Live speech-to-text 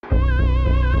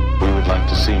like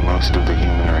to see most of the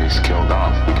human race killed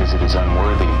off because it is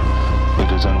unworthy. It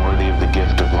is unworthy of the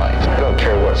gift of life. I don't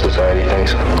care what society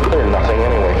thinks. They're nothing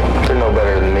anyway. They're no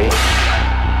better than me.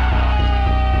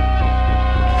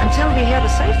 Until we hear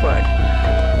the safe word,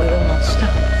 we will not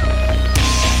stop.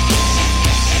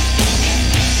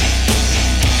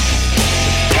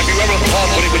 Have you ever thought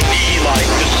what it would be like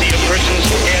to see a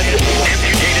person's head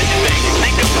amputated?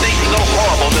 Think of things so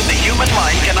horrible that the human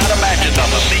mind cannot imagine them.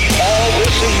 See all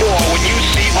this and more when you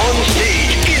see on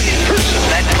stage, in person,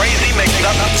 that crazy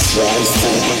mix-up.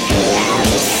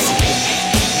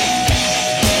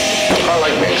 I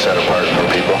like being set apart from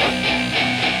people.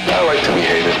 I like to be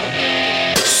hated.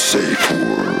 Safe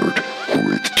Word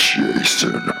with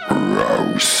Jason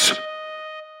Rouse.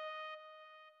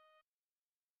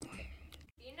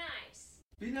 Be nice.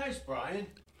 Be nice, Brian.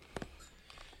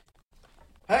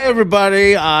 Hi,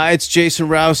 everybody. It's Jason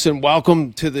Rouse, and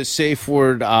welcome to the Safe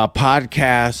Word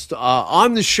podcast.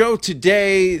 On the show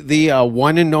today, the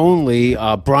one and only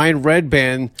Brian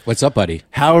Redband. What's up, buddy?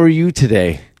 How are you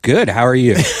today? Good. How are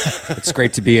you? It's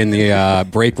great to be in the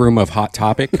break room of Hot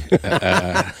Topic.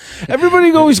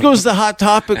 Everybody always goes to Hot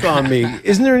Topic on me.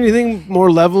 Isn't there anything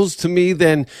more levels to me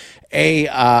than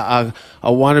a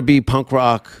wannabe punk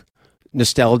rock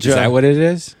nostalgia? Is that what it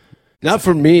is? Not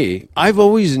for me. I've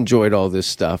always enjoyed all this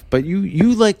stuff, but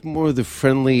you like more the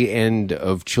friendly end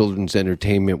of children's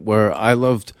entertainment, where I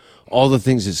loved all the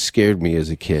things that scared me as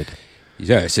a kid.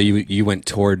 Yeah. So you went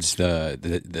towards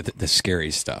the scary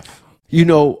stuff. You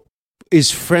know, as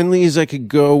friendly as I could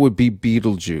go would be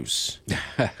Beetlejuice,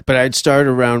 but I'd start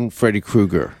around Freddy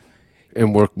Krueger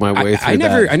and work my way through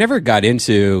that. I never got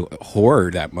into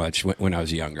horror that much when I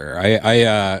was younger.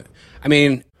 I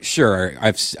mean, sure,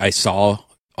 I saw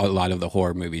a lot of the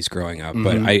horror movies growing up,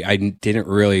 but I didn't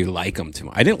really like them too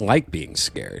much. I didn't like being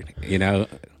scared, you know?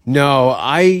 No,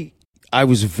 I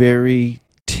was a very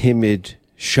timid,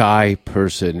 shy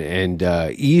person and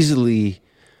easily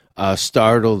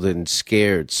startled and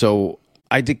scared. So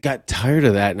I got tired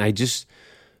of that, and I just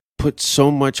put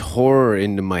so much horror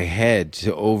into my head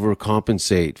to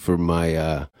overcompensate for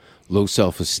my low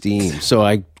self-esteem. So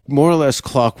I more or less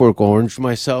Clockwork Orange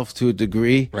myself to a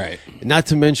degree. Right. Not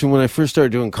to mention, when I first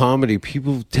started doing comedy,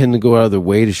 people tend to go out of their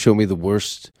way to show me the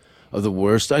worst of the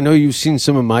worst. I know you've seen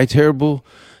some of my terrible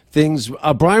things.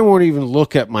 Brian won't even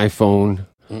look at my phone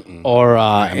or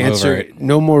answer.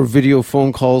 No more video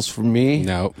phone calls from me.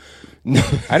 No.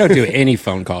 I don't do any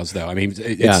phone calls, though. I mean,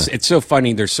 it's so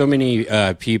funny. There's so many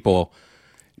people,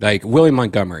 like Willie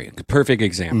Montgomery, perfect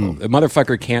example. The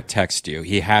motherfucker can't text you.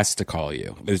 He has to call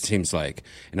you, it seems like.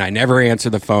 And I never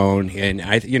answer the phone. And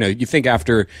you think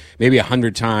after maybe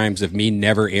 100 times of me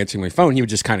never answering my phone, he would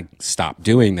just kind of stop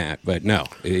doing that. But no,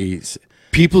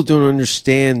 people don't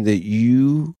understand that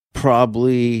you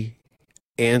probably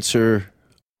answer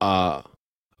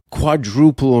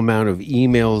quadruple amount of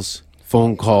emails,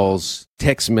 phone calls,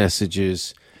 text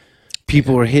messages.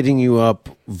 People are hitting you up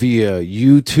via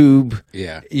YouTube.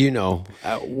 Yeah. You know,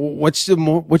 what's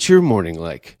your morning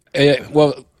like?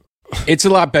 Well, it's a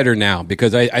lot better now,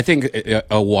 because I think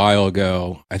a while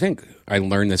ago, I think I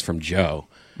learned this from Joe,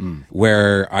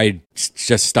 where I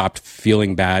just stopped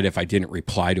feeling bad if I didn't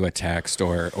reply to a text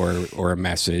or a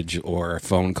message or a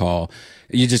phone call.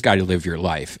 You just got to live your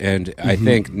life. And I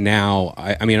think now,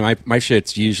 I mean, my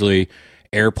shit's usually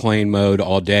airplane mode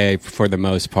all day for the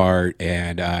most part,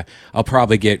 and I'll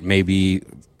probably get maybe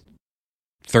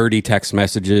 30 text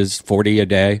messages, 40 a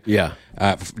day. Yeah.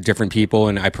 Different people,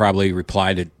 and I probably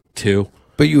reply to 2.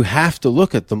 But you have to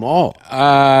look at them all.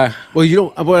 Well, you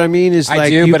don't. What I mean is,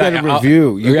 like, you got to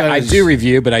review. I do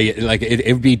review, but I like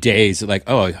it would be days. Like,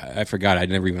 oh, I forgot. I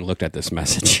never even looked at this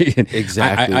message.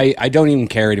 Exactly. I don't even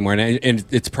care anymore, and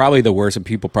it's probably the worst. And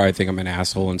people probably think I'm an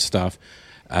asshole and stuff.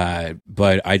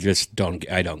 But I just don't.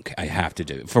 I have to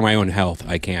do it for my own health.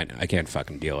 I can't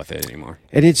fucking deal with it anymore.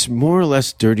 And it's more or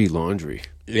less dirty laundry.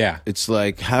 Yeah. It's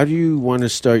like, how do you want to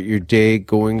start your day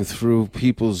going through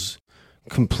people's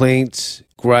complaints,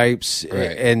 gripes,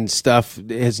 and stuff?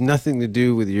 It has nothing to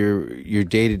do with your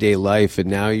day-to-day life, and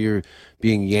now you're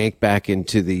being yanked back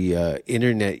into the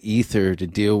internet ether to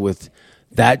deal with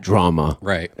that drama.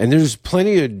 Right. And there's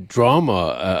plenty of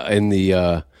drama in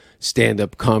the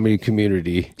stand-up comedy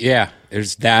community. Yeah,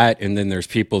 there's that, and then there's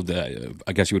people that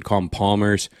I guess you would call them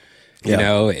palmers. You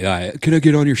know, can I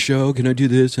get on your show? Can I do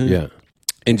this? Yeah.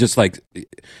 And just like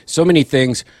so many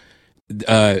things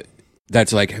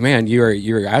that's like, man,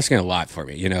 you're asking a lot for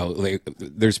me. You know, like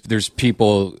there's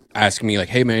people asking me like,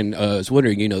 hey man, I was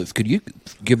wondering, you know, could you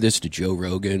give this to Joe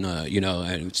Rogan, you know,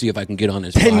 and see if I can get on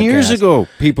his 10 podcast? years ago,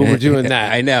 people were doing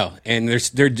that. I know, and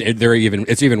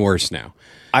it's even worse now.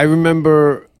 I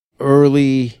remember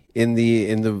early in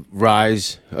the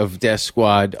rise of Death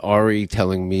Squad, Ari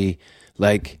telling me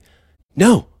like,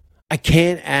 no, I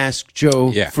can't ask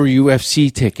Joe Yeah. for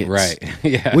UFC tickets. Right.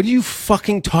 Yeah. What are you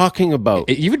fucking talking about?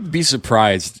 You would be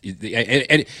surprised,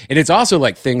 and it's also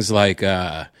like things like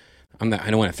I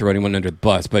don't want to throw anyone under the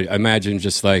bus, but imagine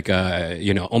just like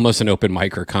almost an open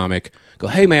mic or comic. Go,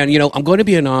 hey man, I'm going to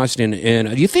be in Austin, and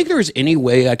do you think there's any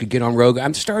way I could get on Rogan?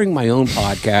 I'm starting my own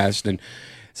podcast, and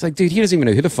it's like, dude, he doesn't even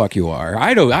know who the fuck you are.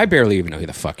 I barely even know who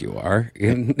the fuck you are.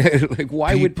 And, like,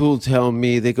 why would People tell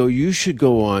me, they go, you should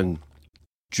go on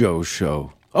Joe's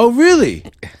show. Oh, really?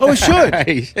 Oh, it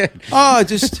should. Oh,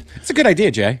 just It's a good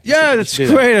idea, Jay. yeah, that's do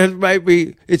that. great. It might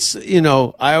be. It's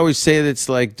I always say that it's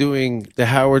like doing the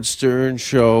Howard Stern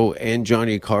show and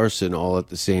Johnny Carson all at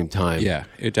the same time. Yeah,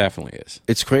 it definitely is.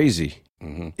 It's crazy.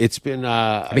 It's been. We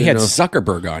I had know,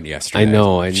 Zuckerberg on yesterday. I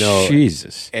know.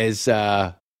 Jesus. As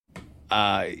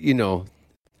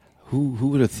who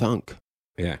would have thunk?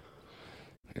 Yeah.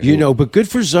 But good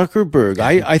for Zuckerberg.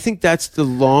 I think that's the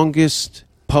longest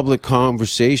public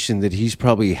conversation that he's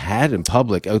probably had in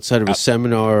public outside of a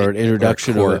seminar or an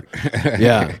introduction or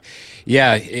yeah.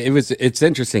 Yeah, it's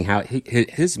interesting how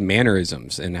his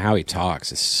mannerisms and how he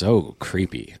talks is so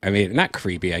creepy. I mean, not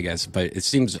creepy, I guess, but it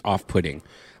seems off-putting.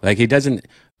 Like he doesn't.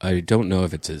 I don't know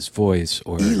if it's his voice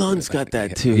or Elon's got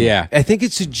that too. Yeah. I think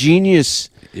it's a genius.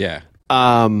 Yeah,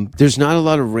 There's not a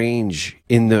lot of range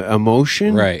in the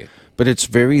emotion, right. But it's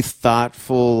very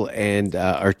thoughtful and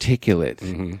articulate.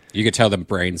 You could tell the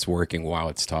brain's working while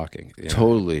it's talking. Yeah.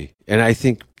 Totally. And I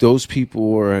think those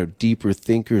people are deeper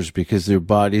thinkers because their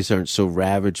bodies aren't so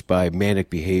ravaged by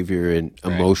manic behavior and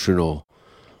emotional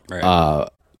Right.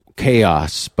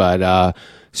 chaos. But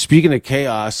speaking of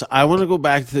chaos, I want to go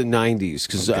back to the 90s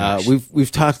because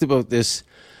we've talked about this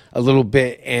a little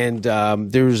bit, and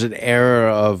there was an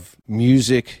era of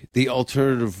music, the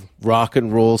alternative rock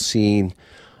and roll scene.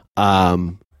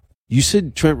 You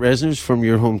said Trent Reznor's from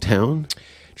your hometown?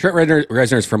 Trent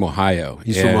Reznor's from Ohio.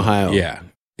 He's from Ohio. Yeah,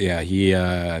 yeah. He,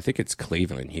 I think it's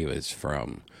Cleveland. He was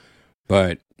from,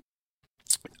 but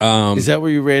Is that where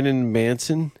you ran into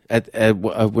Manson at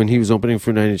when he was opening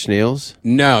for Nine Inch Nails?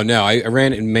 no. I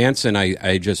ran in Manson.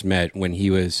 I just met when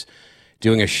he was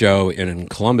doing a show in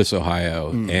Columbus,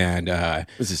 Ohio, and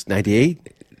Was this 98?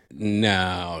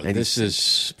 no, this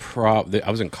is I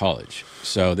was in college,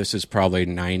 so this is probably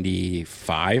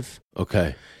 95.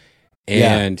 Okay.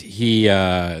 And he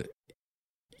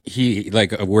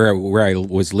like where I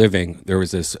was living, there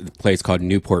was this place called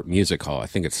Newport Music Hall. I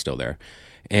think it's still there.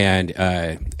 And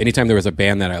anytime there was a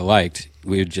band that I liked,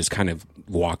 we would just kind of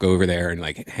walk over there and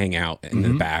like hang out in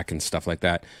the back and stuff like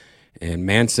that. And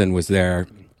Manson was there,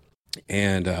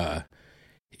 and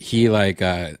he like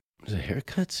Was it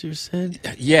haircuts you said?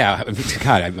 yeah,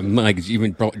 God, I'm like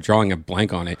even drawing a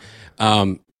blank on it.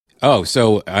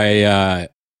 So I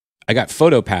got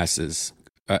photo passes.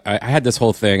 I had this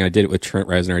whole thing. I did it with Trent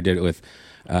Reznor. I did it with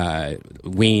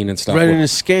Ween and stuff. Right in a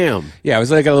scam. Yeah, it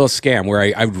was like a little scam where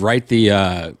I would write the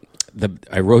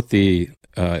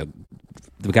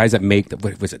guys that make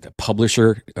the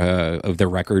publisher of the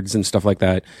records and stuff like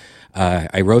that.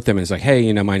 I wrote them and it's like,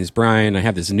 hey, my name is Brian. I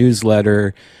have this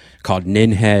newsletter called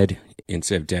Ninhead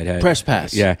instead of Deadhead. Press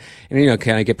pass. Yeah. And,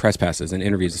 can I get press passes and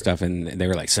interviews and stuff? And they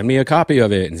were like, send me a copy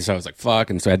of it. And so I was like, fuck.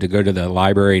 And so I had to go to the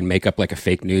library and make up like a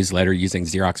fake newsletter using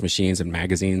Xerox machines and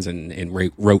magazines and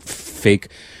wrote fake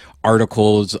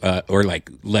articles or like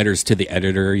letters to the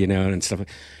editor, and stuff.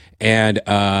 And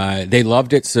they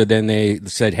loved it. So then they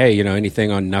said, hey,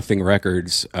 anything on Nothing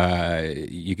Records,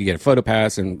 you could get a photo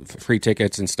pass and free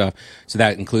tickets and stuff. So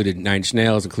that included Nine Inch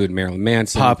Nails, included Marilyn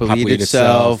Manson, Papa Eat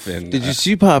Itself. And, Did you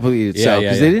see Papa Eat Itself?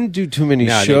 Because yeah. they didn't do too many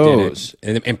no, shows.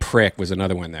 They didn't. And Prick was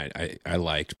another one that I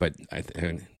liked, but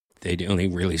they only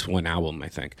released one album, I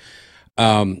think.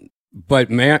 But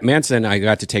Manson, I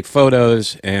got to take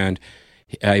photos, and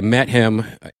I met him,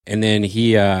 and then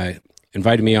he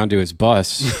invited me onto his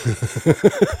bus.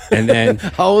 And then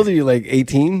How old are you? Like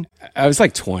 18? I was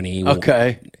like 20.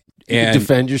 Okay. You could And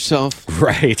defend yourself.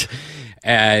 right.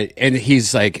 And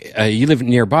he's like, you live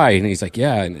nearby? And he's like,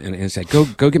 yeah. And he's like, go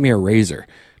get me a razor.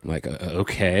 I'm like,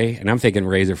 okay. And I'm thinking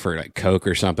razor for like Coke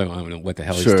or something. I don't know what the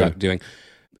hell Sure. he's doing.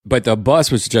 But the bus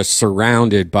was just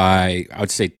surrounded by, I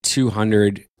would say,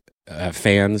 200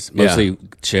 fans, mostly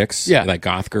chicks, like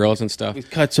goth girls and stuff. With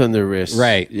cuts on their wrists.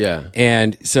 Right. Yeah.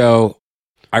 And so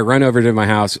I run over to my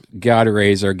house, got a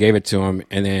razor, gave it to him,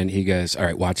 and then he goes, all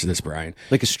right, watch this, Brian.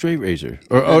 Like a straight razor.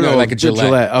 Or no, like a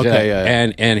Gillette. Okay,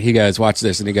 yeah. And he goes, watch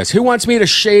this. And he goes, who wants me to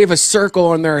shave a circle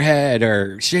on their head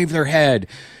or shave their head?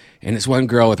 And this one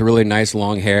girl with really nice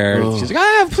long hair, she's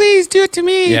like, please do it to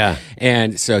me. Yeah.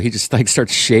 And so he just like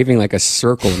starts shaving like a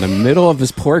circle in the middle of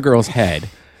this poor girl's head.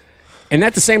 And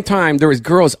at the same time, there was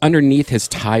girls underneath his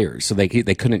tires, so they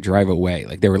couldn't drive away.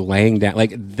 Like they were laying down.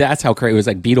 Like that's how crazy it was.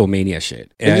 Like Beatlemania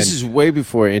shit. And this is way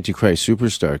before Antichrist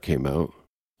Superstar came out.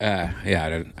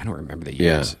 Yeah, I don't remember the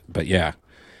years, but yeah.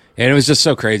 And it was just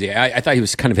so crazy. I thought he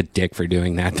was kind of a dick for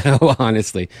doing that, though,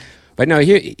 honestly. But no,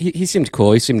 he seemed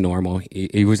cool. He seemed normal.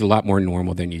 He was a lot more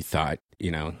normal than you thought,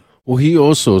 you know. Well, he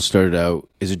also started out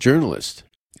as a journalist.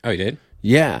 Oh, he did?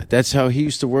 Yeah, that's how he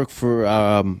used to work for.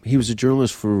 He was a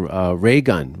journalist for Ray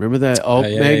Gun. Remember that alt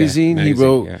magazine? Yeah. He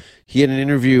wrote. Yeah. He had an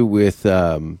interview with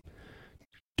Trent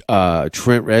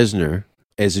Reznor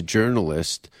as a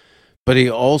journalist, but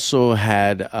he also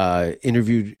had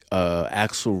interviewed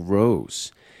Axl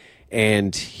Rose,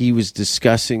 and he was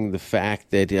discussing the fact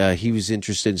that he was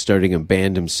interested in starting a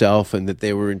band himself, and that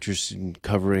they were interested in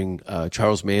covering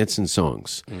Charles Manson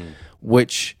songs,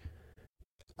 which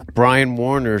Brian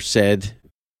Warner said,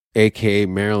 a.k.a.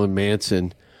 Marilyn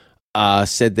Manson,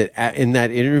 said that in that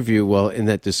interview, in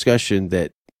that discussion,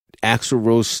 that Axl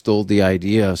Rose stole the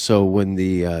idea. So when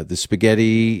the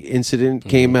spaghetti incident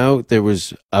came out, there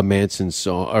was a Manson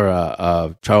song, or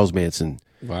a Charles Manson.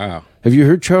 Wow. Have you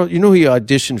heard Charles? You know he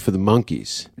auditioned for the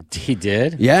Monkees. He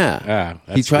did? Yeah.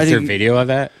 He tried. Is there a video of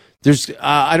that? There's,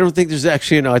 I don't think there's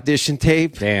actually an audition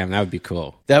tape. Damn, that would be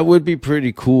cool. That would be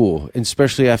pretty cool, and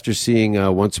especially after seeing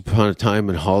Once Upon a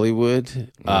Time in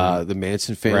Hollywood. The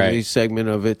Manson family segment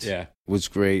of it was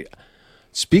great.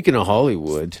 Speaking of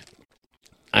Hollywood,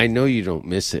 I know you don't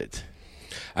miss it.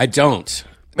 I don't.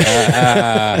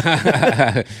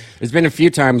 There's been a few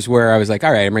times where I was like,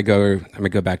 all right, I'm gonna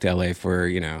go back to LA for,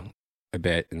 you know, a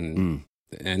bit, and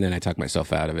then I talk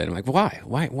myself out of it. I'm like, why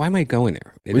am I going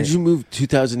there? When did you move?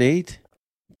 2008?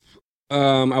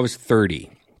 I was 30,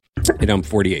 and I'm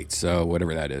 48, so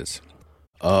whatever that is.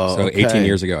 Oh, so okay. 18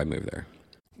 years ago I moved there.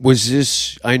 Was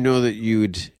this? I know that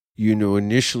you'd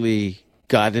initially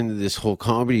got into this whole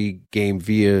comedy game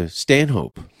via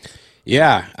Stanhope.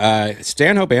 Yeah,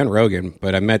 Stanhope and Rogan,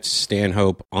 but I met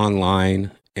Stanhope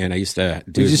online, and I used to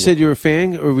do. You just said you were a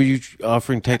fan, or were you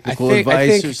offering technical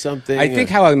advice or something? I think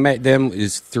how I met them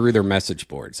is through their message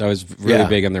boards. I was really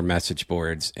big on their message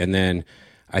boards, and then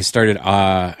I started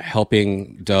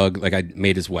helping Doug. Like I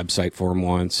made his website for him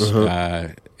once,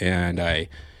 and I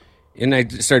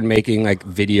started making like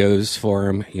videos for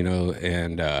him, you know,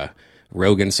 and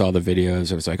Rogan saw the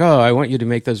videos. I was like, oh, I want you to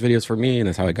make those videos for me, and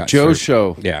that's how I got Joe started.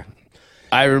 Show. Yeah.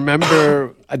 I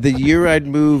remember the year I'd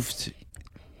moved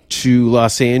to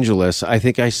Los Angeles, I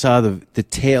think I saw the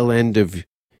tail end of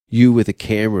you with a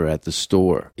camera at the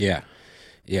store. Yeah.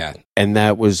 Yeah. And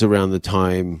that was around the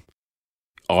time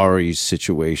Ari's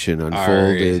situation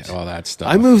unfolded. All that stuff.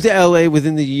 I moved to LA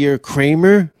within the year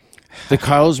Kramer, the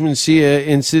Carlos Mencia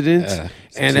incident,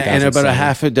 and about a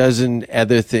half a dozen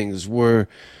other things were.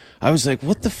 I was like,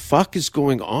 what the fuck is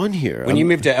going on here? When you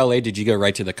moved to LA, did you go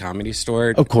right to the Comedy Store?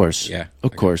 Of course. Yeah.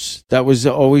 Of course. That was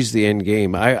always the end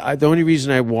game. The only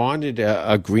reason I wanted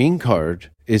a green card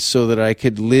is so that I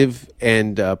could live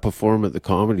and perform at the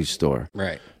Comedy Store.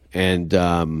 Right. And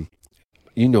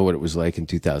you know what it was like in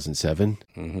 2007.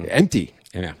 Empty.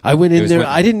 Yeah. I went in there.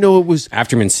 I didn't know it was.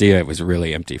 After Mencia, it was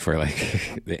really empty for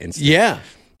like the instant. Yeah.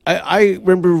 I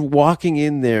remember walking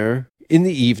in there in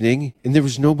the evening, and there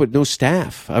was no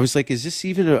staff. I was like, is this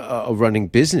even a running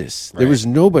business? There was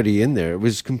nobody in there. It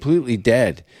was completely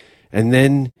dead. And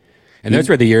then... And those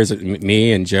were the years that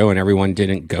me and Joe and everyone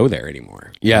didn't go there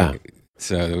anymore. Yeah.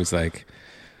 So it was like...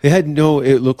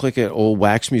 It looked like an old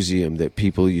wax museum that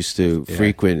people used to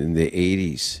frequent in the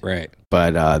 80s. Right.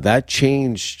 But that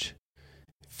changed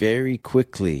very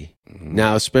quickly.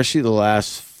 Now, especially the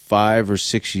last 5 or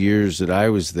 6 years that I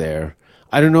was there,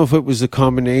 I don't know if it was a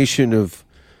combination of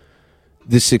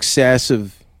the success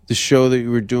of the show that you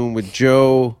were doing with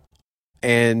Joe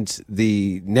and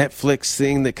the Netflix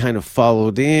thing that kind of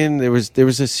followed in. There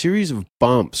was a series of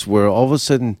bumps where all of a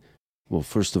sudden, well,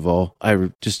 first of all,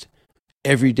 every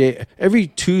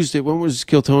Tuesday, when was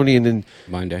Kiltony, and then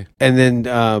Monday, and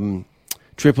then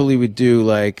Tripoli would do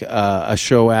like a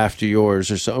show after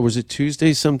yours, or so. Or was it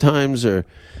Tuesday sometimes, or?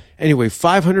 Anyway,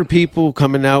 500 people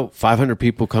coming out, 500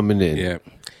 people coming in. Yeah.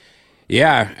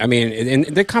 Yeah. I mean, and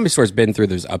the Comedy Store's been through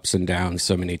those ups and downs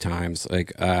so many times.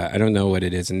 Like, I don't know what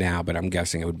it is now, but I'm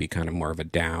guessing it would be kind of more of a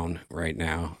down right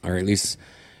now. Or at least,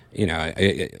 you know,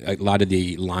 a lot of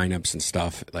the lineups and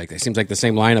stuff, like, it seems like the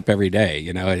same lineup every day.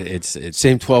 You know, it's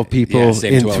same 12 people in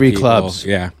 3 people. Clubs.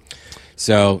 Yeah.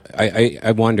 So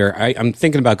I wonder, I'm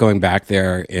thinking about going back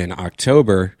there in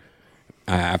October,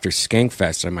 after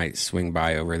Skankfest, I might swing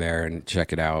by over there and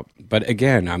check it out. But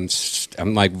again,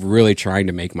 I'm like really trying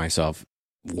to make myself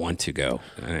want to go.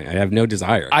 I have no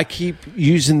desire. I keep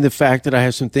using the fact that I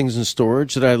have some things in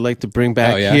storage that I'd like to bring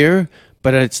back yeah? here,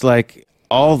 but it's like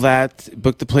all that,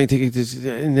 book the plane ticket,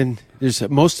 and then there's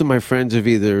most of my friends have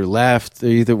either left,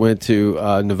 they either went to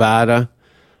Nevada,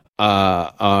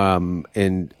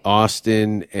 and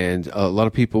Austin, and a lot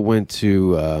of people went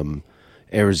to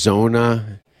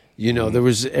Arizona. You know, there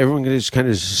was everyone just kind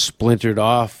of splintered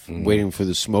off, waiting for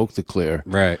the smoke to clear.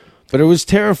 Right. But it was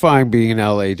terrifying being in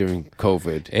LA during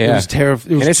COVID. Yeah. It was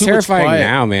terrifying. And it's terrifying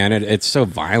now, man. It's so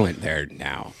violent there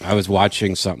now. I was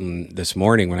watching something this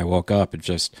morning when I woke up. It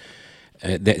just,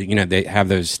 they have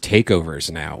those takeovers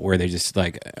now where they just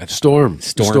like Storm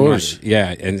stores.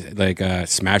 Yeah, and like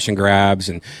smash and grabs,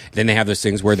 and then they have those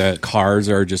things where the cars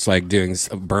are just like doing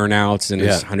burnouts, and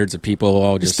there's hundreds of people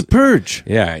all just. It's the Purge.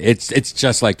 Yeah, it's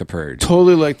just like the Purge.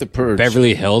 Totally like the Purge.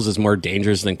 Beverly Hills is more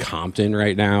dangerous than Compton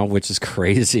right now, which is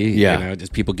crazy. Yeah, you know,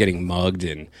 just people getting mugged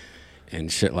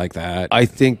and shit like that. I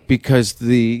think because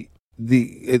the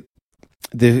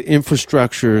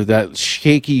infrastructure, that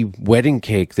shaky wedding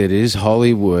cake that is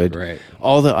Hollywood, right,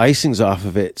 all the icing's off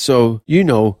of it. So, you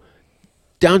know,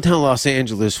 downtown Los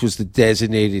Angeles was the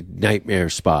designated nightmare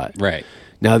spot. Right.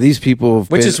 Now these people have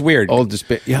Which been is weird. a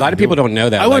lot of people don't know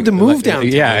that. I wanted to move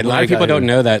downtown. Yeah, a lot of people don't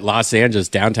know that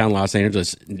downtown Los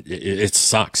Angeles, it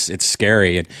sucks. It's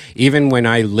scary. And even when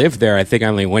I lived there, I think I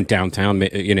only went downtown,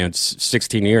 you know, it's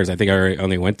 16 years. I think I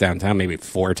only went downtown maybe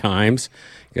 4 times.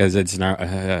 Because it's not.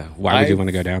 Why would you want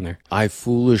to go down there? I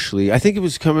think it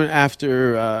was coming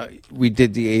after we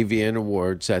did the AVN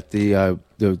Awards at the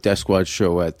Death Squad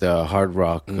show at the Hard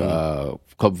Rock Club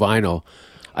Vinyl.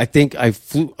 I think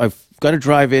I've got to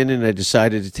drive in, and I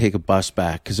decided to take a bus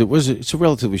back because it's a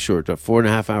relatively short drive,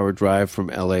 4.5 hour drive from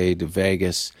LA to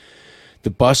Vegas. The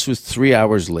bus was 3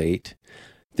 hours late.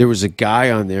 There was a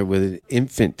guy on there with an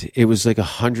infant. It was like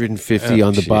 150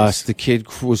 on the bus. The kid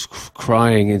was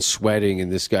crying and sweating in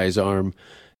this guy's arm.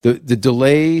 The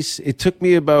delays, it took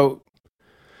me about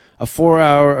a 4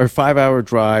 hour or 5 hour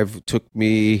drive. It took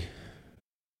me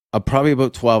probably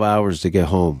about 12 hours to get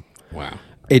home. Wow.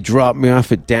 It dropped me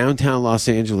off at downtown Los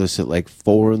Angeles at like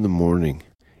 4 a.m.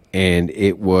 And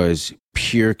it was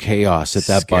pure chaos at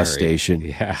that bus station.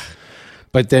 Yeah.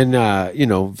 But then,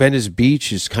 Venice Beach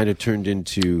has kind of turned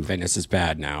into... Venice is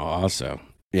bad now also.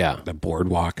 Yeah. The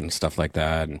boardwalk and stuff like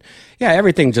that. And yeah,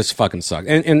 everything just fucking sucks.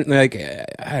 And like,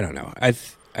 I don't know. I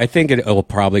think it'll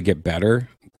probably get better,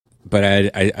 but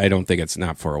I don't think it's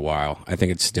not for a while. I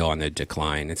think it's still on the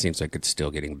decline. It seems like it's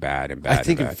still getting bad and bad. I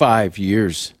think in 5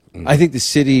 years, I think the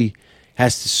city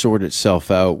has to sort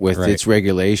itself out with its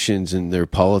regulations and their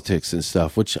politics and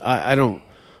stuff, which I don't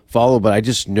follow, but I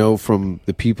just know from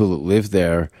the people that live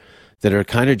there that are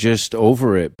kind of just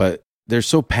over it, but they're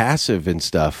so passive and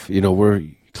stuff. You know, we're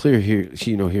clear here,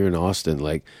 here in Austin,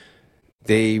 like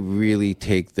they really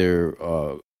take their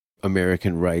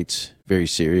American rights very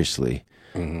seriously.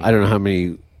 Mm-hmm. I don't know how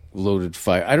many loaded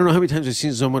fire. I don't know how many times I've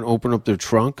seen someone open up their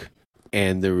trunk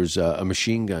and there was a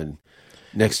machine gun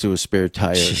next to a spare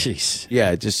tire. Jeez.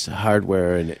 Yeah, just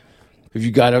hardware. And have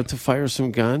you got out to fire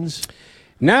some guns?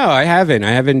 No, I haven't.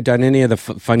 I haven't done any of the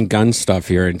fun gun stuff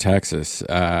here in Texas.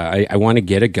 I want to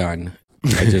get a gun.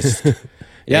 I just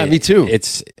me too.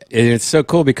 It's so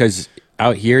cool because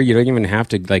out here you don't even have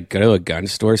to like go to a gun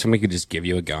store. Somebody could just give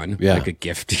you a gun, like a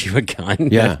gift you a gun.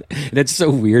 Yeah, that's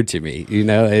so weird to me. You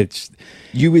know,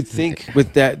 you would think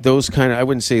with those kind of, I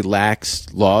wouldn't say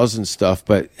lax laws and stuff,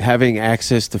 but having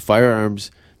access to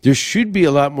firearms, there should be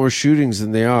a lot more shootings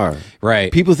than there are.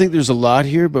 Right. People think there's a lot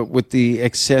here, but with the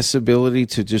accessibility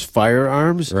to just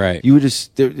firearms, right, you would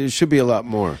just there should be a lot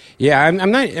more. Yeah, I'm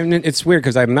not. I mean, it's weird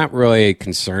because I'm not really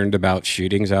concerned about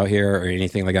shootings out here or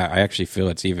anything like that. I actually feel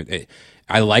it's even.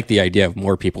 I like the idea of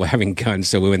more people having guns,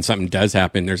 so when something does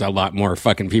happen, there's a lot more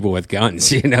fucking people with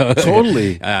guns. You know,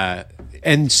 totally.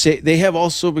 And they have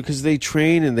also, because they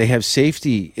train and they have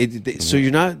safety. So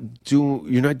you're not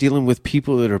dealing with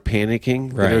people that are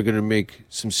panicking, that are going to make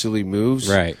some silly moves.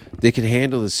 Right. They can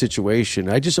handle the situation.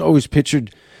 I just always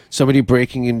pictured somebody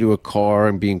breaking into a car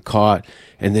and being caught,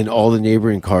 and then all the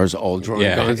neighboring cars all drawing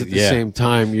guns at the same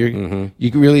time. You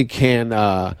really can.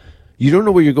 You don't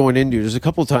know what you're going into. There's a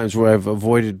couple of times where I've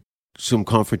avoided some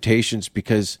confrontations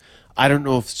because I don't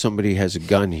know if somebody has a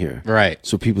gun here. Right.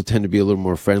 So people tend to be a little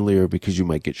more friendlier because you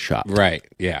might get shot. Right.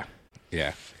 Yeah.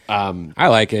 Yeah. I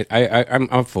like it. I'm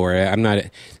up for it. I'm not.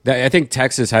 I think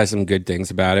Texas has some good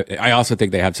things about it. I also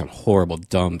think they have some horrible,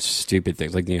 dumb, stupid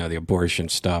things, like the abortion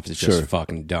stuff is just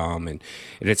fucking dumb, and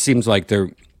it seems like they're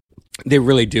they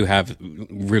really do have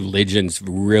religions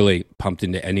really pumped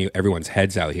into everyone's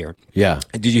heads out here. Yeah.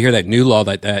 Did you hear that new law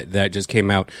that just came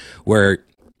out where,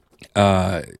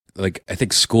 like, I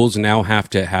think schools now have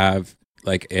to have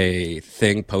like a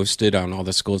thing posted on all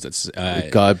the schools that's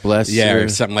God bless. yeah, you. or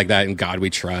something like that, and God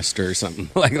we trust, or something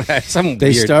like that. Some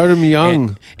They weird. start them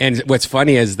young. And what's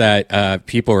funny is that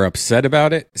people are upset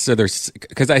about it. So there's,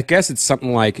 because I guess it's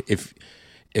something like if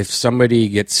somebody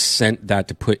gets sent that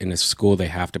to put in a school, they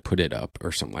have to put it up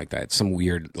or something like that. It's some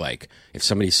weird, like, if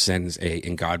somebody sends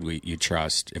 "In God you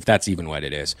trust," if that's even what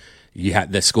it is,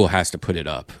 the school has to put it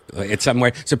up. Like, it's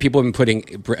somewhere. So people have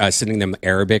been sending them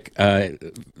Arabic.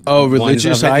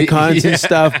 Religious icons and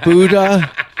stuff. Buddha.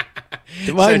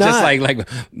 Why so not? just like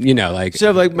like So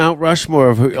have like Mount Rushmore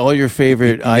of all your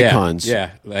favorite icons.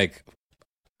 Yeah, like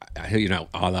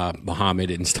Allah,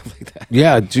 Muhammad, and stuff like that.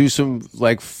 Yeah, do some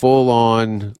like full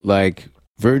on like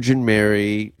Virgin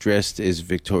Mary dressed as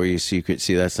Victoria's Secret.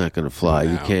 See, that's not going to fly.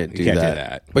 No, you can't do do that.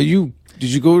 that. But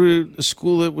did you go to a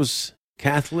school that was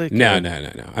Catholic? No.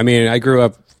 Or- I mean, I grew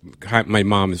up. My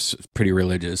mom is pretty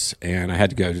religious, and I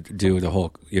had to go do the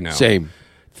whole Same.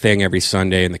 thing every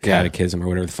Sunday in the catechism or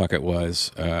whatever the fuck it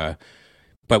was.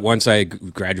 But once I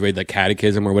graduated the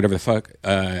catechism or whatever the fuck,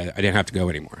 I didn't have to go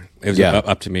anymore. It was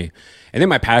up to me. And then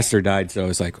my pastor died, so I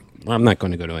was like, well, I'm not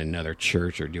going to go to another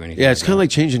church or do anything. Yeah, it's kind of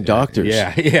like changing doctors.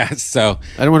 Yeah. So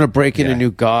I don't want to break in a new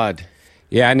god.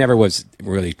 yeah, I never was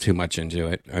really too much into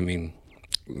it. I mean,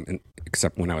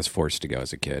 except when I was forced to go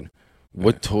as a kid.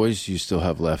 What toys do you still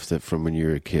have left from when you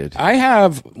were a kid? I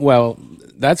have, well,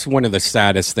 that's one of the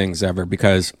saddest things ever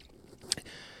because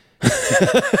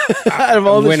Out of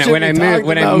all the shit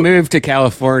when I moved to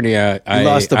California, I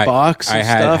lost a box of I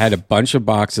stuff? had a bunch of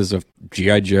boxes of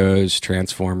G.I. Joes,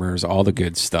 Transformers, all the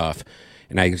good stuff.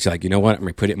 And I was like, you know what? I'm going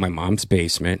to put it in my mom's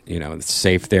basement. It's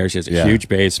safe there. She has a huge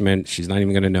basement. She's not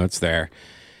even going to know it's there.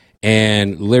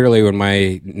 And literally when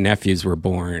my nephews were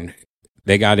born,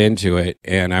 they got into it,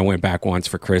 and I went back once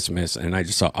for Christmas, and I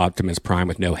just saw Optimus Prime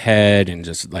with no head and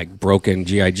just like broken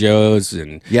G.I. Joes.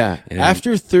 And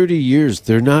after 30 years,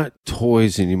 they're not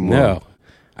toys anymore. no,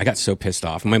 I got so pissed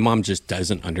off. My mom just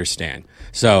doesn't understand.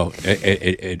 So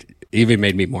it even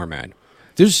made me more mad.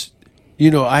 There's,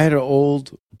 I had an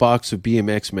old box of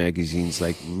BMX magazines,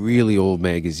 like really old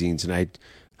magazines, and I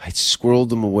squirreled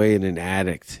them away in an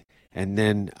attic. And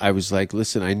then I was like,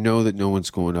 listen, I know that no one's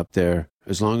going up there.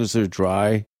 As long as they're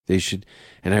dry, they should.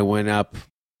 And I went up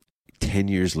 10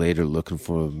 years later looking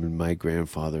for them, and my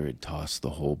grandfather had tossed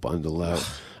the whole bundle out.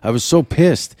 I was so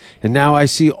pissed. And now I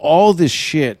see all this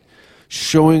shit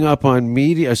showing up on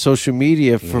social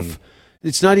media for.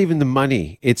 It's not even the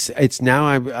money. It's now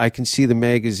I can see the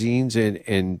magazines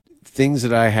and things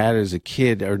that I had as a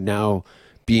kid are now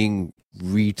being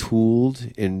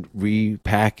retooled and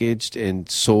repackaged and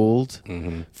sold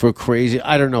for crazy.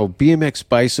 I don't know. BMX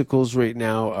bicycles right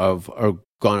now are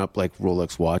gone up like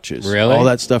Rolex watches. Really? All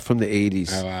that stuff from the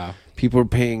 80s. Oh, wow. People are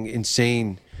paying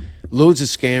insane. Loads of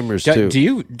scammers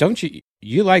too. Don't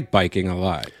you like biking a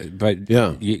lot, but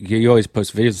Yeah. you always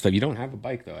post videos and stuff. You don't have a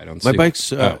bike though. I don't see My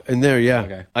bike's in there, yeah.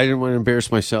 Okay. I didn't want to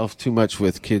embarrass myself too much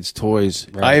with kids' toys.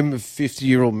 Right. I'm a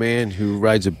 50-year-old man who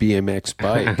rides a BMX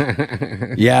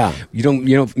bike. Yeah. You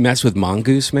don't mess with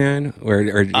Mongoose, man, or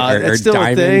That's still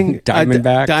a thing.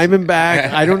 Diamondback.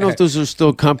 Diamondback. I don't know if those are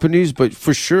still companies, but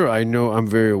for sure, I'm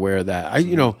very aware of that.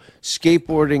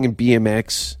 Skateboarding and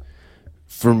BMX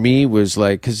for me was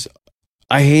like, because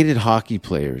I hated hockey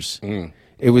players.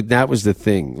 That was the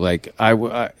thing. Like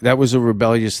that was a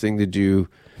rebellious thing to do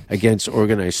against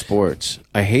organized sports.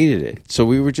 I hated it. So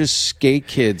we were just skate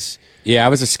kids. Yeah, I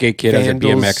was a skate kid. I was a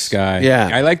Vandals. BMX guy. Yeah.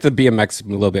 I liked the BMX a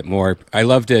little bit more. I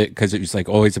loved it because it was like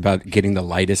always about getting the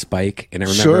lightest bike. And I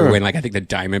remember Sure. when I think the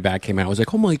Diamondback came out, I was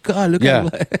like, oh my God, look Yeah. how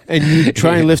And you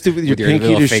try and lift it with your pinky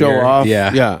little to finger. show off.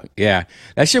 Yeah.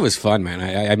 That shit was fun,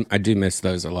 man. I do miss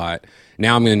those a lot.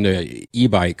 Now I'm into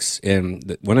e-bikes,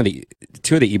 and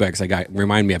two of the e-bikes I got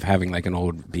remind me of having like an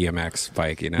old BMX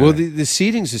bike. Well, the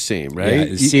seating's the same, right? Yeah,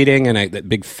 the seating and the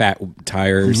big fat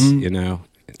tires,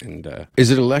 and Is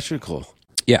it electrical?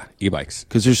 yeah, e-bikes.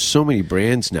 Because there's so many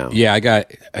brands now. Yeah, I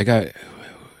got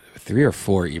 3 or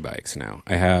 4 e-bikes now.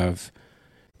 I have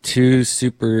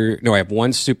I have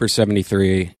one Super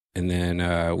 73, and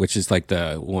then which is like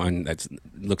the one that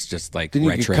looks just like Didn't you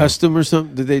retro. get custom or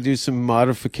something? Did they do some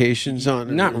modifications on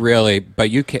it? Not really, but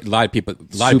you can. A lot of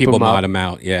people mod them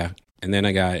out. Yeah, and then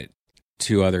I got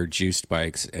 2 other juiced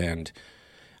bikes, and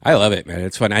I love it, man.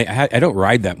 It's fun. I don't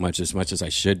ride that much as I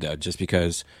should though, just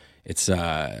because it's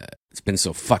been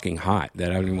so fucking hot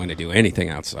that I don't even want to do anything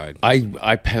outside.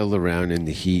 I pedal around in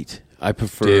the heat. I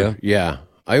prefer. Do you? Yeah.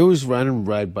 I always run and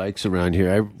ride bikes around here.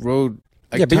 I rode.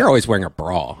 Yeah, but you're always wearing a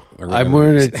bra. Or I'm whatever.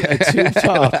 wearing a tube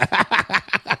top.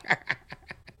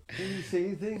 Did he say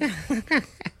anything?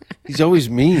 He's always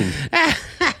mean.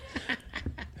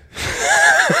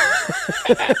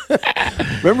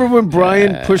 Remember when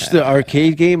Brian pushed the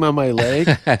arcade game on my leg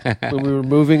when we were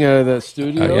moving out of the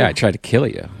studio? Oh, yeah, I tried to kill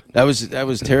you. That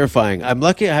was terrifying. I'm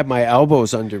lucky I had my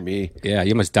elbows under me. Yeah,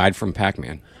 you almost died from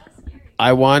Pac-Man.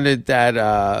 I wanted that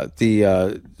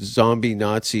the zombie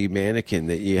Nazi mannequin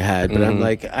that you had, but I'm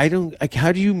like, I don't. Like,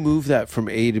 how do you move that from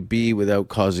A to B without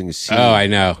causing a scene? Oh, I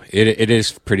know. It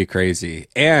is pretty crazy.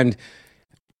 And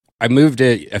I moved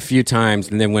it a few times,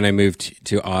 and then when I moved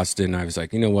to Austin, I was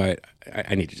like, you know what?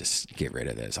 I need to just get rid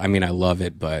of this. I mean, I love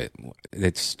it, but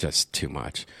it's just too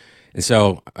much. And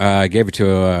so I gave it to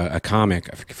a comic.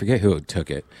 I forget who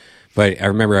took it. But I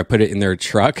remember I put it in their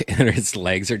truck, and its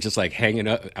legs are just like hanging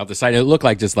up out the side. It looked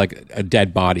like just like a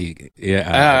dead body.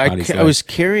 Yeah, I was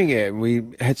carrying it, and we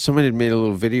had someone had made a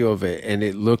little video of it, and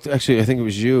it looked. Actually, I think it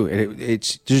was you, and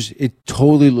it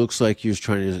totally looks like you're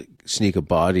trying to sneak a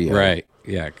body out. Right?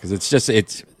 Yeah, because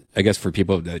it's. I guess for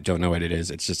people that don't know what it is,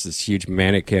 it's just this huge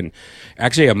mannequin.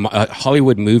 Actually, a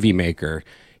Hollywood movie maker.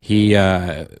 He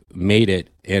made it,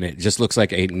 and it just looks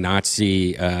like a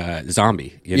Nazi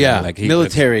zombie. You know? Yeah, like he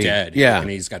military. looks dead. Yeah,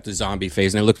 and he's got the zombie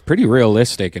face, and it looks pretty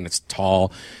realistic, and it's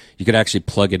tall. You could actually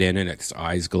plug it in, and its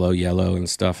eyes glow yellow and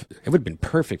stuff. It would have been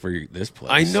perfect for this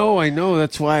place. I know.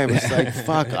 That's why I was like,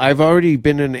 "Fuck!" I've already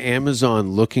been on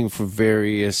Amazon looking for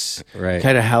various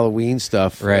kind of Halloween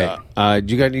stuff. Right.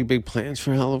 Do you got any big plans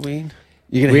for Halloween?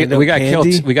 You gonna hand we out got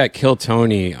candy? we got Kill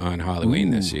Tony on Halloween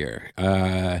this year.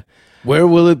 Where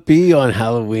will it be on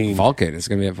Halloween? Vulcan. It's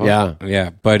gonna be at Vulcan. Yeah.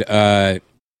 But I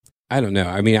don't know.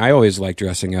 I mean, I always like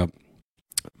dressing up,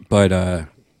 but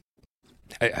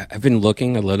I've been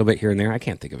looking a little bit here and there. I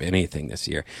can't think of anything this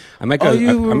year. I might go.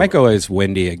 I might go as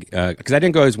Wendy because I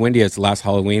didn't go as Wendy as last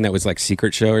Halloween. That was like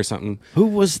Secret Show or something. Who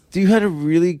was? You had a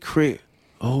really great.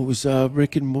 Oh, it was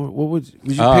Rick and Morty. What was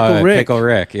you? Pickle Rick. Pickle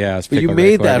Rick. Yeah, but you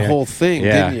made that whole thing,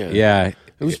 yeah, didn't you? Yeah.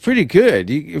 It was pretty good.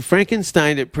 You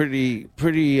Frankenstein it pretty.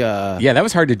 Yeah, that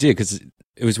was hard to do because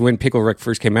it was when Pickle Rick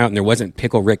first came out, and there wasn't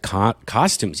Pickle Rick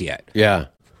costumes yet. Yeah,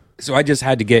 so I just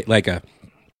had to get like a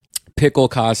pickle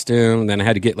costume, and then I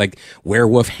had to get like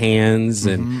werewolf hands,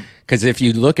 and because if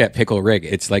you look at Pickle Rick,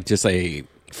 it's like just a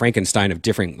Frankenstein of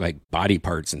different like body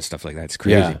parts and stuff like that. It's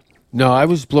crazy. Yeah. No, I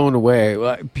was blown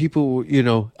away. People,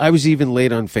 I was even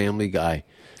late on Family Guy.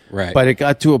 Right. But it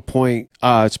got to a point,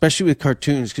 especially with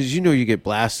cartoons, because you get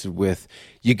blasted with,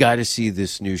 you got to see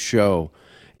this new show.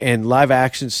 And live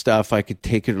action stuff, I could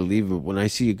take it or leave it. When I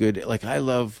see a good, like, I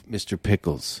love Mr.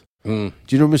 Pickles. Do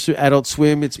you know Mr. Adult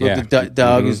Swim? It's about the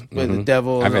dog is the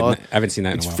devil. I haven't seen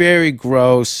that in a while. It's very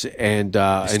gross and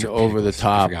over the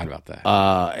top. I forgot about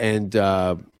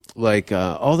that. Like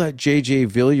all that J.J.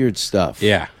 Villiard stuff.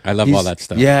 Yeah, I love all that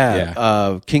stuff.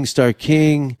 Yeah. King Star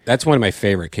King. That's one of my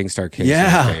favorite. King Star King is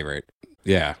my favorite.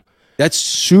 Yeah. That's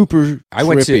super I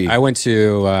went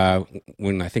to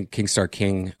when I think King Star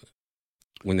King,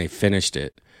 when they finished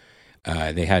it,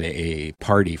 they had a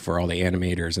party for all the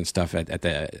animators and stuff at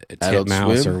the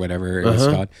Titmouse or whatever it was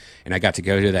called. And I got to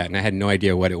go to that, and I had no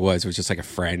idea what it was. It was just like a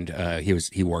friend.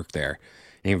 He worked there.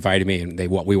 He invited me, and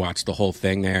we watched the whole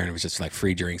thing there, and it was just like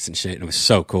free drinks and shit, and it was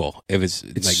so cool. It's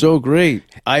like, so great.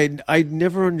 I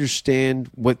never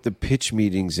understand what the pitch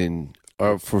meetings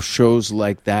are for shows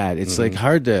like that. It's like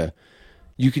hard to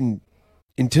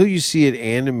until you see it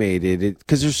animated,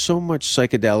 because there's so much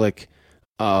psychedelic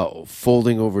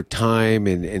folding over time,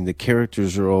 and the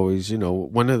characters are always,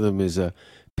 one of them is a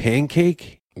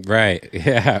pancake. Right,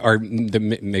 yeah, or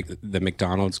the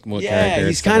McDonald's character. Yeah,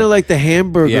 he's kind of like the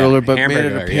Hamburger, but made out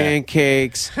of yeah.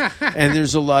 pancakes. And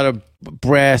there's a lot of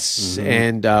breasts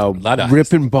and lot of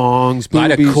ripping bongs, a lot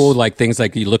of boobies. cool like things,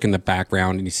 like you look in the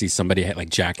background and you see somebody like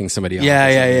jacking somebody else.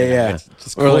 Yeah.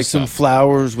 Just Or cool like stuff. some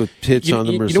flowers with pits on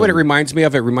them. You Or know what it something. reminds me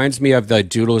of? It reminds me of the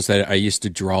doodles that I used to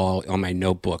draw on my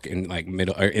notebook in like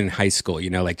in high school.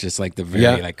 Like just like the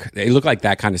very like they look like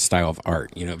that kind of style of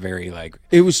art. Very like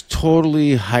It was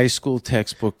totally high school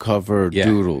textbook cover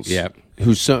doodles. Yeah.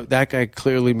 That guy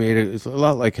clearly made it. It's a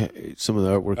lot like some of the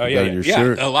artwork you got on your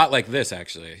shirt. a lot like this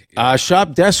actually.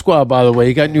 Shop Death Squad, by the way.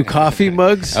 You got new coffee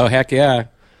mugs? Oh heck yeah,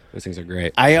 those things are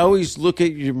great. I always look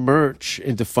at your merch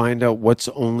and to find out what's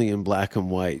only in black and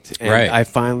white. And Right. I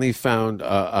finally found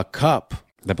a cup.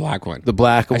 The black one. The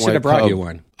black and white I should have brought cup. you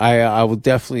one. I will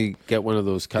definitely get one of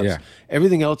those cups. Yeah.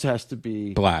 Everything else has to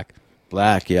be Black.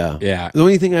 black, yeah. Yeah. The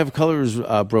only thing I have color is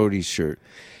Brody's shirt.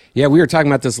 Yeah, we were talking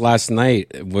about this last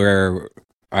night where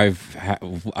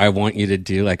I want you to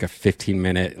do like a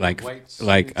 15-minute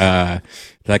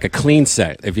like a clean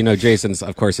set. If you know Jason's,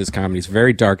 of course, his comedy is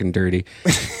very dark and dirty,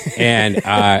 and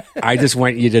I just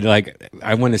want you to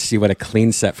I want to see what a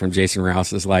clean set from Jason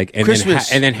Rouse is like, and Christmas.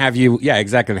 then have you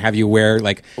exactly, and have you wear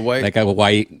like a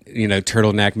white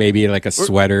turtleneck, maybe like a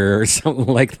sweater or something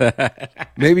like that.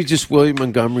 Maybe just William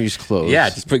Montgomery's clothes. Yeah,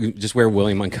 just wear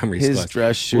William Montgomery's his clothes.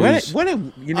 dress shoes. What a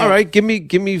All right, give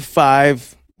me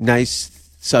 5 nice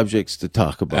subjects to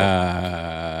talk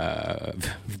about.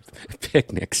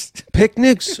 Picnics.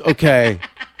 Picnics, okay.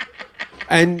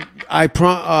 And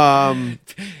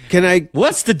can I?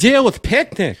 What's the deal with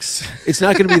picnics? It's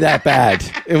not going to be that bad.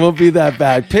 It won't be that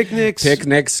bad. Picnics.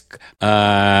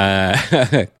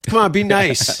 Come on, be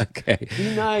nice. Okay.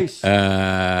 Be nice.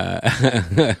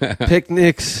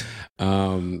 Picnics.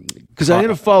 Because I'm going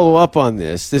to follow up on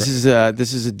this. This is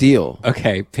a deal.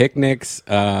 Okay, picnics.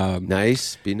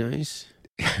 Nice. Be nice.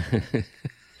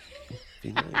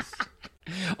 Be nice.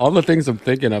 All the things I'm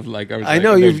thinking of, I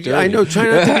know you. I know. Try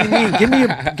not to be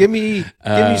mean. Give me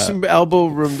some elbow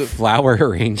room. Flower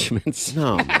arrangements.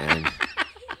 No, man.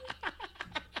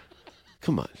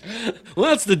 Come on.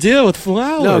 What's the deal with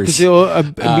flowers? No, because they'll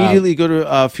immediately go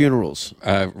to funerals.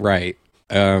 Right.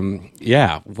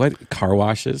 Yeah. What car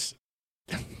washes?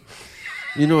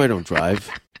 You know I don't drive.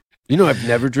 You know I've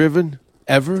never driven.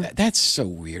 Ever? That's so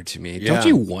weird to me. Yeah. Don't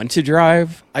you want to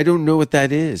drive? I don't know what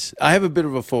that is. I have a bit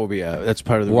of a phobia. That's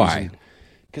part of the Why? reason.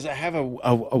 Because I have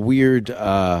a weird.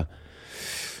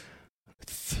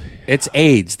 It's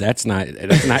AIDS. That's not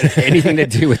anything to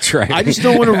do with driving. I just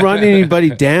don't want to run anybody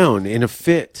down in a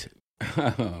fit.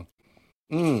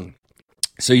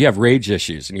 So you have rage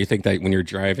issues, and you think that when you're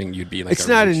driving, you'd be like. It's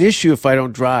not an issue if I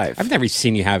don't drive. I've never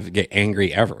seen you get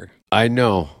angry ever. I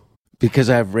know, because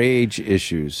I have rage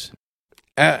issues.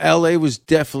 L.A. was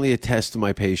definitely a test of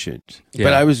my patience,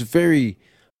 but I was a very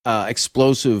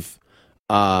explosive,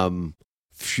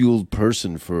 fueled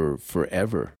person for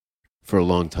a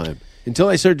long time, until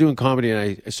I started doing comedy and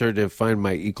I started to find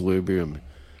my equilibrium.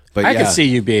 But I could see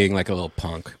you being like a little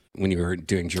punk when you were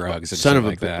doing drugs and son of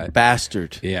like that.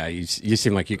 bastard. Yeah, you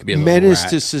seem like you could be a little Menace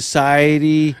rat. to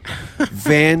society,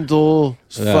 vandal,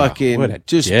 what fucking a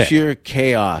just dick. pure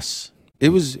chaos. It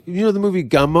was, you know, the movie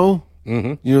Gummo.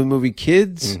 Mm-hmm. You know the movie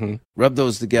Kids. Rub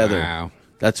those together. Wow.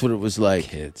 That's what it was like.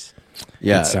 Kids.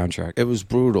 Yeah, Good soundtrack. It was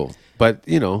brutal, but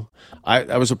you know,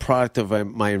 I was a product of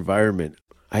my environment.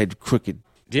 I had crooked.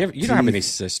 You don't have any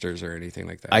sisters or anything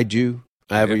like that? I do.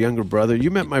 I have a younger brother. You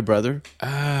met my brother,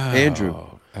 Andrew.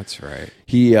 That's right.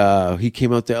 He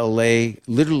came out to L.A.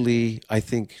 literally, I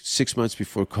think 6 months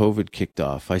before COVID kicked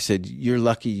off. I said, "You're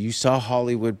lucky. You saw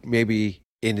Hollywood maybe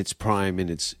in its prime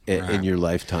in your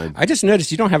lifetime." I just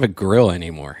noticed you don't have a grill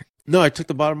anymore. No, I took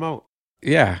the bottom out.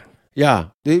 Yeah. Yeah,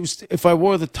 it was. If I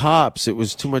wore the tops, it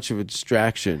was too much of a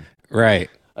distraction. Right.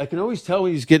 I can always tell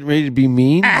when he's getting ready to be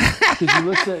mean because he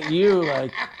looks at you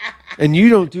like, and you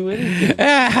don't do anything.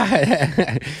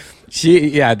 That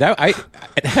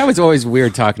was always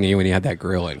weird talking to you when you had that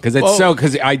grill in, because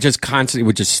because I just constantly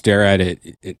would just stare at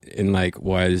it and like,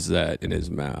 why is that in his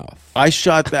mouth? I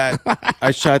shot that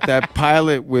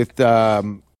pilot with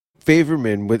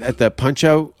Favorman at that Punch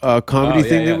Out comedy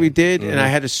thing that we did, and I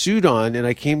had a suit on, and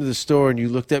I came to the store, and you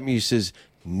looked at me, you says,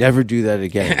 "Never do that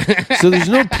again." So there's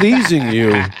no pleasing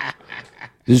you.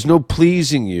 There's no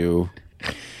pleasing you.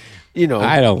 You know,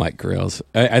 I don't like grills.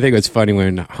 I think it was funny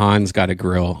when Hans got a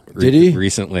grill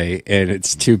recently, and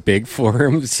it's too big for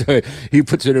him, so he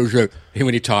puts it over.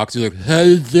 When he talks, he's like,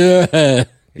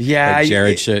 yeah, like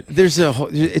Jared shit.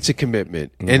 It's a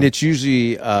commitment, and it's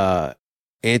usually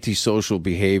antisocial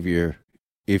behavior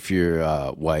if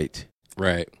you're white.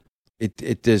 Right.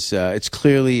 It does. It's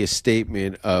clearly a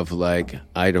statement of like,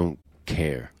 I don't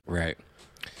care. Right.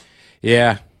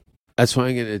 Yeah. That's why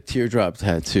I'm getting a teardrop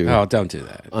tattoo. Oh, don't do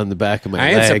that on the back of my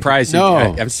I leg. am surprised. No,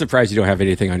 I'm surprised you don't have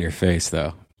anything on your face,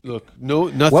 though. Look,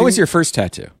 nothing. What was your first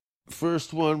tattoo?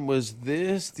 First one was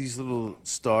these little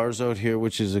stars out here,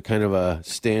 which is a kind of a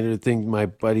standard thing. My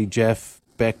buddy Jeff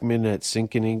Beckman at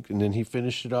Sinking Ink, and then he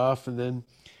finished it off, and then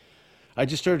I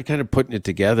just started kind of putting it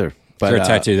together. But is there a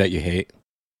tattoo that you hate?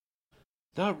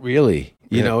 Not really.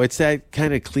 You know, it's that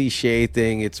kind of cliche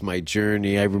thing. It's my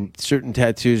journey. Certain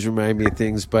tattoos remind me of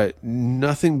things, but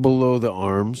nothing below the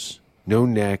arms, no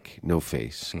neck, no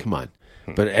face. Come on.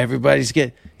 But everybody's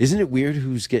isn't it weird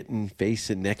who's getting face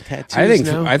and neck tattoos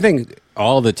now? I think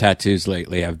all the tattoos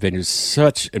lately have been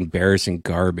such embarrassing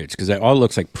garbage, because it all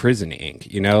looks like prison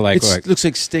ink, you know, like it looks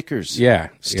like stickers. Yeah.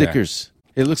 Stickers.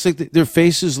 Yeah. It looks like their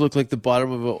faces look like the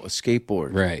bottom of a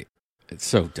skateboard. Right. It's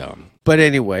so dumb. But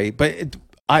anyway,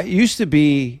 I used to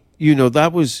be,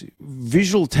 that was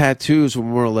visual tattoos were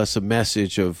more or less a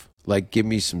message of like, give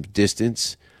me some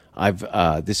distance.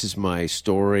 This is my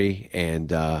story,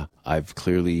 and I've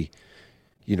clearly,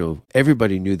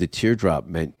 everybody knew the teardrop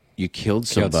meant you killed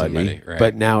somebody, right.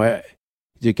 But now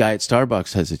the guy at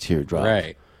Starbucks has a teardrop.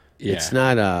 Right. Yeah. It's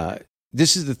not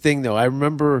this is the thing though. I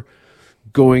remember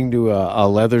going to a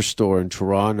leather store in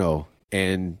Toronto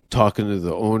and talking to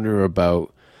the owner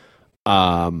about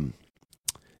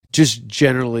just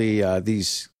generally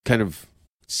these kind of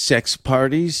sex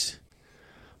parties,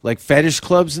 like fetish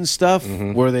clubs and stuff,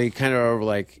 where they kind of are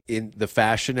like in the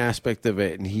fashion aspect of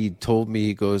it. And he told me,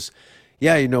 he goes,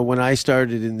 yeah, when I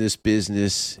started in this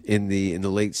business in the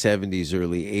late 70s,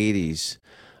 early 80s,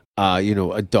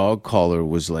 a dog collar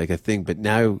was like a thing, but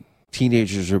now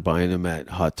teenagers are buying them at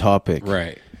Hot Topic.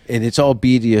 Right. And it's all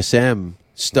BDSM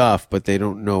stuff, but they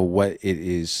don't know what it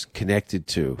is connected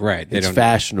to. Right. It's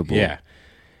fashionable. Yeah.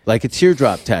 Like a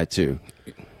teardrop tattoo.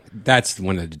 That's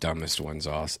one of the dumbest ones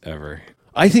ever.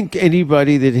 I think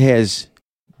anybody that has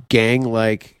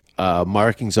gang-like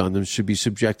markings on them should be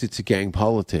subjected to gang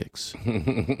politics.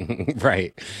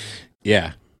 Right.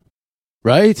 Yeah.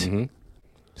 Right? Mm-hmm.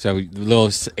 So little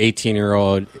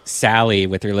 18-year-old Sally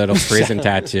with her little prison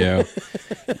tattoo,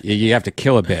 you have to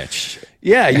kill a bitch.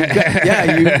 Yeah, you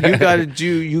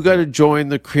got to join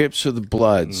the Crips or the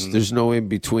Bloods. There's no in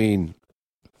between.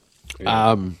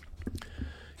 Yeah,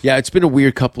 it's been a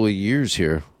weird couple of years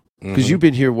here because you've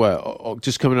been here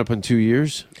just coming up on 2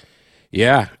 years.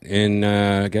 Yeah, in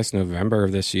I guess November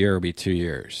of this year will be 2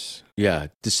 years. Yeah,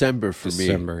 December for me.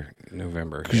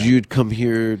 November. Because you'd come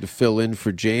here to fill in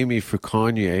for Jamie for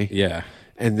Kanye. Yeah.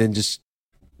 And then just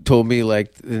told me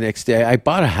like the next day, I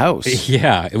bought a house.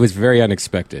 Yeah, it was very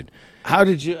unexpected. How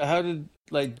did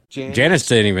Janice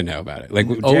didn't even know about it. Like,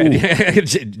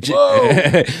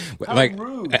 like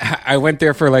rude. I went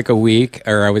there for like a week,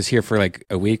 or I was here for like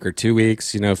a week or 2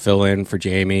 weeks, fill in for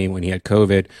Jamie when he had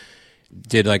COVID,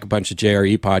 did like a bunch of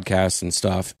JRE podcasts and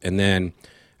stuff. And then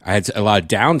I had a lot of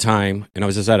downtime and I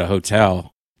was just at a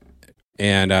hotel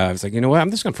and I was like, you know what?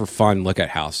 I'm just going for fun, look at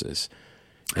houses.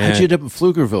 How'd you end up in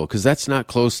Pflugerville? Because that's not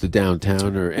close to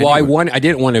downtown or anywhere. Well, I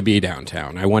didn't want to be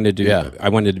downtown. I wanted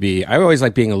to be, I always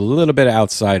like being a little bit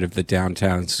outside of the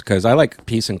downtowns because I like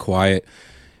peace and quiet.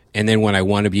 And then when I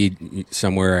want to be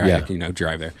somewhere, I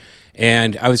drive there.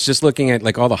 And I was just looking at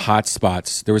like all the hot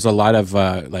spots. There was a lot of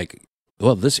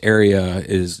this area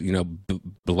is,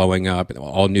 blowing up,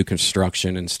 all new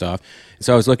construction and stuff.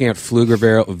 So I was looking at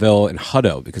Pflugerville and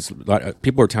Hutto because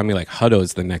people were telling me like Hutto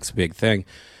is the next big thing.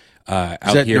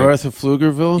 Is that here north of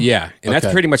Pflugerville? Yeah, and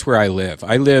that's pretty much where I live.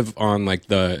 I live on like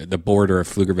the border of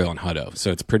Pflugerville and Hutto,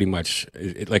 so it's pretty much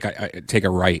like I take a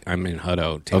right, I'm in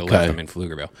Hutto. Take a left, I'm in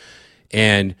Pflugerville.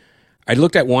 And I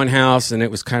looked at one house and it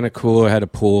was kind of cool. It had a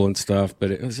pool and stuff, but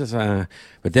it was just.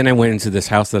 But then I went into this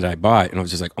house that I bought, and I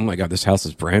was just like, "Oh my god, this house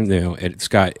is brand new.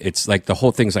 It's like the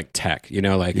whole thing's like tech,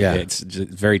 it's just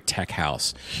very tech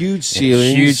house. Huge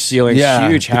ceilings,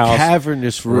 huge house,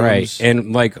 cavernous rooms, right?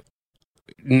 And like,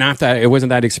 not that it wasn't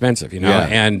that expensive,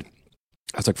 And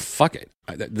I was like, "Fuck it,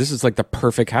 this is like the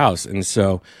perfect house." And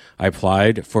so I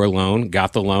applied for a loan,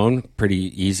 got the loan,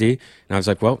 pretty easy. And I was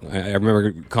like, "Well," I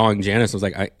remember calling Janice. I was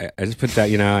like, "I just put that,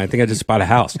 I think I just bought a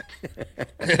house."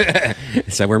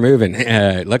 So we're moving.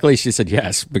 Luckily, she said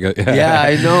yes. Because yeah,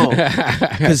 I know,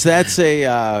 because that's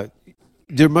there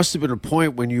must have been a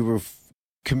point when you were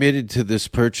committed to this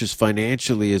purchase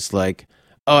financially. It's like,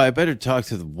 oh, I better talk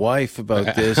to the wife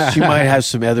about this. She might have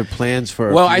some other plans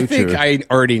for our future. I think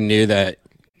I already knew that.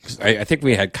 I think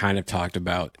we had kind of talked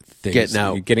about things.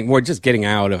 Getting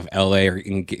out of LA or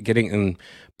getting in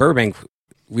Burbank.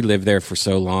 We lived there for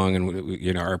so long,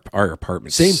 and our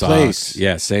apartment same sucked. place.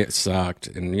 Yeah, it sucked,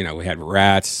 and we had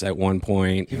rats at one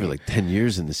point. You were like 10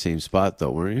 years in the same spot,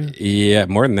 though, weren't you? Yeah,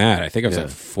 more than that. I think I was like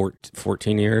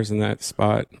 14 years in that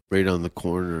spot, right on the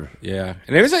corner. Yeah,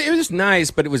 and it was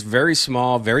nice, but it was very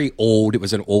small, very old. It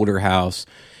was an older house.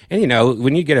 And,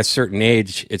 when you get a certain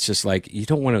age, it's just like, you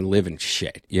don't want to live in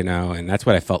shit, and that's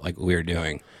what I felt like we were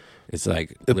doing. It's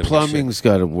like the plumbing's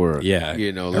got to work. Yeah.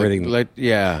 Everything.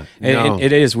 And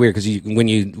it is weird because when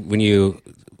you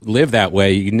live that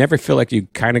way, you never feel like you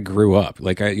kind of grew up.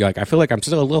 Like I feel like I'm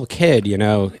still a little kid,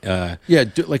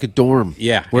 like a dorm.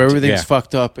 Yeah. Where everything's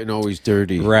fucked up and always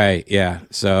dirty. Right. Yeah.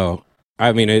 So,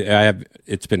 I mean,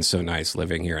 it's been so nice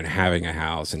living here and having a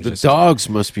house. And the dogs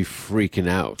must be freaking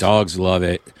out. Dogs love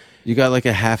it. You got like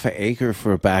a half an acre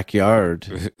for a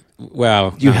backyard.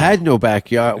 Well, you had no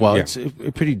backyard. Well, it's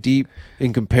pretty deep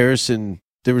in comparison.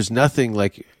 There was nothing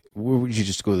like. Where would you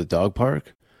just go to the dog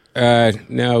park?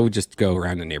 No, just go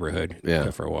around the neighborhood. Yeah,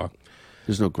 go for a walk.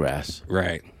 There's no grass.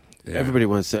 Right. Everybody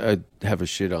wants to have a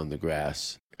shit on the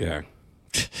grass. Yeah.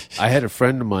 I had a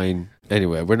friend of mine.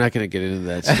 Anyway, we're not going to get into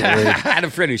that story. I had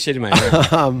a friend who shit in my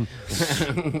hair.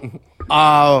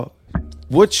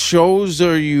 What shows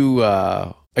are you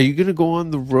going to go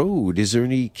on the road? Is there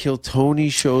any Kill Tony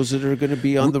shows that are going to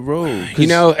be on the road? You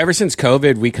know, ever since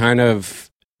COVID, we kind of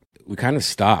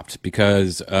stopped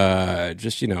because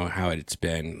just, you know, how it's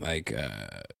been like,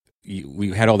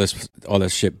 we had all this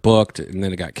shit booked, and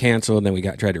then it got canceled, and then we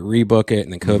tried to rebook it,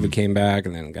 and then COVID came back,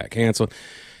 and then it got canceled.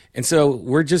 And so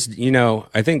we're just, you know,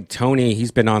 I think Tony,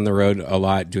 he's been on the road a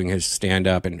lot doing his stand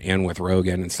up and with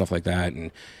Rogan and stuff like that.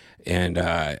 And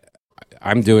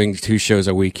I'm doing 2 shows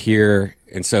a week here.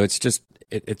 And so it's just,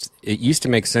 it used to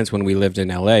make sense when we lived in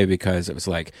LA because it was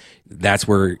like, that's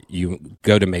where you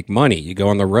go to make money. You go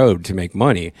on the road to make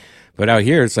money. But out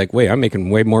here, it's like, wait, I'm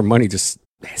making way more money just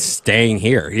staying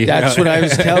here. That's what I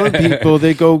was telling people.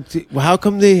 They go, well, how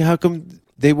come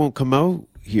they won't come out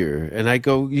here? And I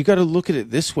go, you got to look at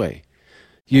it this way.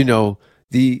 You know,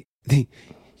 it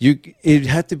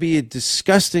had to be a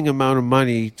disgusting amount of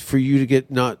money for you to get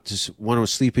not to want to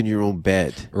sleep in your own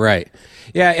bed. Right.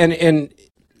 Yeah. And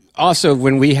also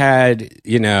when we had,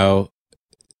 you know,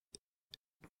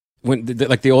 when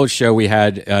like the old show, we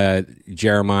had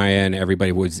Jeremiah and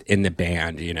everybody was in the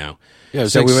band, you know. Yeah,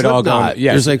 so like we would all go. Slipknot.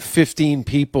 Yeah, there's like 15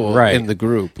 people in the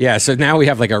group. Yeah, so now we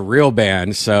have like a real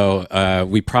band. So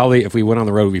we probably, if we went on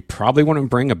the road, we probably wouldn't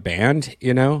bring a band,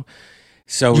 you know.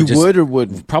 So you would or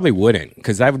wouldn't? Probably wouldn't,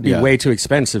 because that would be way too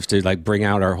expensive to like bring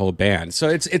out our whole band. So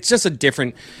it's just a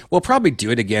different. We'll probably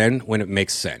do it again when it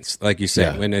makes sense, like you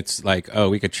said, when it's like, oh,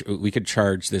 we could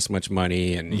charge this much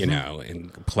money and you know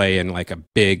and play in like a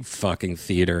big fucking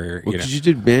theater. Well, you know, you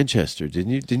did Manchester,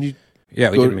 didn't you? Didn't you? Yeah,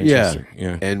 we did Manchester.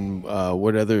 Yeah. And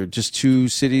what other? Just 2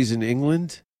 cities in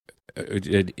England?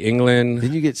 England.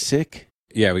 Didn't you get sick?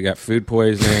 Yeah, we got food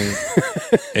poisoning,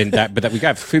 but we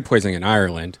got food poisoning in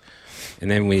Ireland, and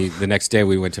then the next day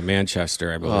we went to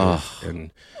Manchester, I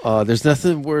believe. There's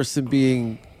nothing worse than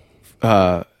being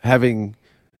having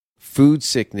food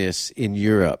sickness in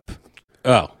Europe.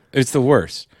 Oh, it's the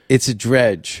worst. It's a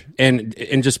dredge, and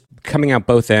just coming out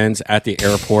both ends at the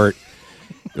airport.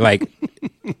 Like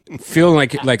feeling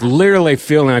like literally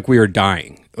feeling like we were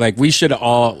dying. Like we should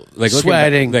all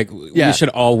sweating. We should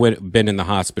all been in the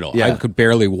hospital. Yeah. I could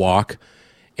barely walk,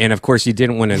 and of course you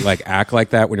didn't want to like act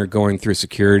like that when you're going through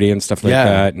security and stuff like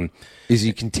that. And is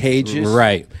he contagious?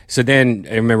 Right. So then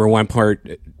I remember one part,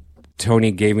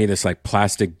 Tony gave me this like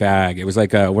plastic bag. It was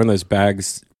like one of those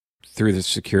bags through the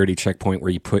security checkpoint where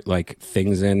you put like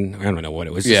things in. I don't know what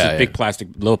it was. Just a big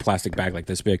little plastic bag like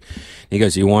this big. And he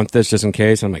goes, "You want this just in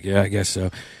case?" I'm like, "Yeah, I guess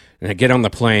so." And I get on the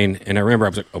plane, and I remember I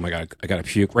was like, "Oh my God, I got to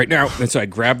puke right now." And so I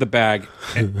grab the bag,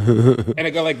 and I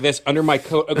go like this under my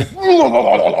coat, I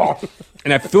go,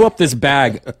 and I fill up this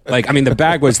bag. Like, I mean, the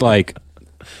bag was like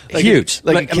huge,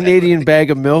 like a Canadian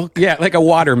bag of milk. Yeah, like a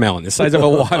watermelon, the size of a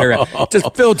water,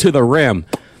 just filled to the rim,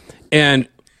 and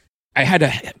I had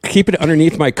to keep it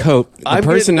underneath my coat. I'm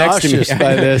person next to me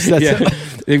by this.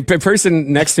 The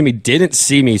person next to me didn't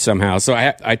see me somehow, so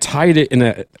I tied it in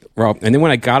a rope. And then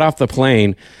when I got off the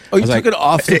plane, you took it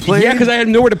off the plane? Yeah, because I had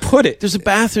nowhere to put it. There's a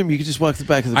bathroom. You could just walk the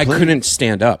back of the plane. I couldn't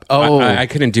stand up. Oh, I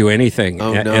couldn't do anything.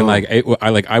 Oh, no.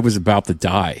 And I was about to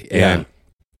die. Yeah. And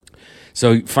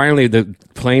so finally, the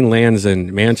plane lands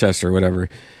in Manchester or whatever.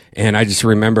 And I just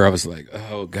remember I was like,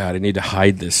 oh, God, I need to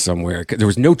hide this somewhere. 'Cause there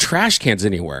was no trash cans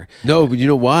anywhere. No, but you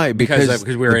know why? Because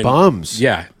we were in bombs.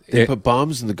 Yeah. They put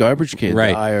bombs in the garbage can,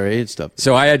 right. The IRA and stuff.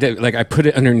 So I had to, I put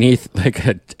it underneath,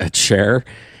 a chair.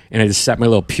 And I just set my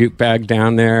little puke bag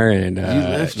down there and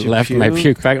left my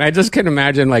puke bag. And I just can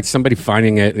imagine, somebody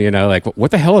finding it,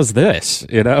 what the hell is this?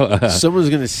 Someone's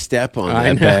going to step on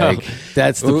that bag.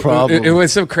 That's the problem. It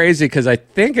was so crazy because I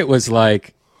think it was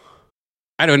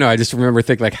I don't know. I just remember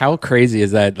thinking, how crazy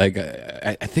is that?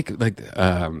 I think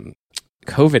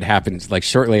COVID happened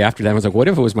shortly after that. I was like, what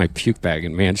if it was my puke bag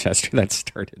in Manchester that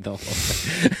started the whole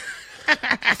thing?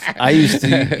 I used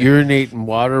to urinate in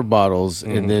water bottles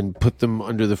and then put them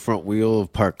under the front wheel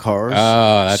of parked cars.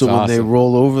 Oh, that's so when awesome. they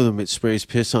roll over them, it sprays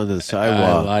piss onto the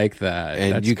sidewalk. I like that.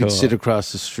 And that's you cool. can sit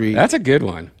across the street. That's a good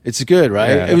one. It's good,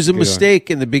 right? Yeah, it was a good mistake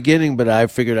in the beginning, but I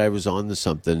figured I was on to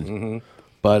something. Mm-hmm.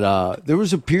 But there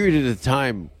was a period of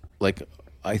time,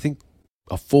 I think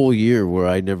a full year, where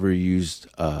I never used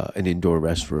an indoor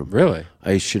restroom. Really?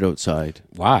 I shit outside.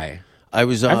 Why? I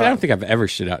was. I don't think I've ever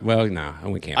shit out. Well, no,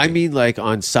 we can't. I mean,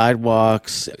 on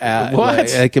sidewalks,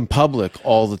 in public,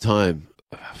 all the time.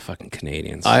 Fucking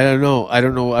Canadians. I don't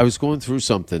know. I was going through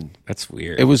something. That's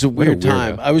weird. It was a What weird weirdo.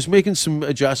 time. I was making some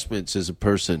adjustments as a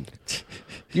person.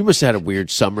 You must have had a weird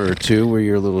summer or two where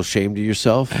you're a little ashamed of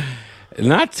yourself.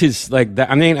 Not to like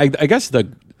that. I mean, I guess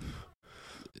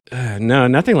no,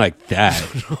 nothing like that.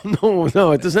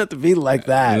 No, it doesn't have to be like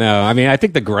that. No, I mean, I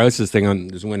think the grossest thing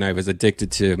is when I was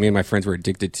addicted to. Me and my friends were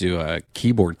addicted to a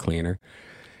keyboard cleaner.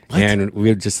 And we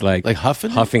were just like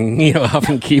huffing,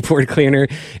 huffing keyboard cleaner.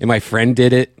 And my friend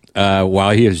did it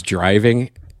while he was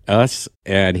driving us,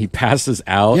 and he passes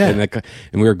out. Yeah. And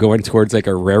we were going towards like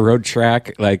a railroad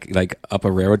track, like up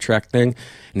a railroad track thing.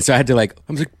 And so I had to I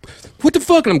was like, what the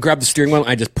fuck? And I grabbed the steering wheel, and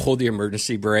I just pulled the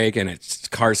emergency brake, and its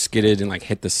car skidded and like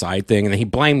hit the side thing. And then he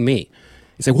blamed me.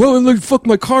 He's like, well, look, fuck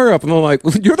my car up. And I'm like,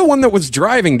 well, you're the one that was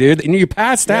driving, dude. And you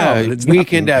passed out. It's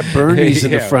weekend nothing. at Bernie's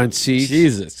in the front seat.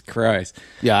 Jesus Christ.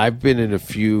 Yeah, I've been in a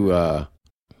few. I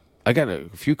got a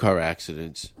few car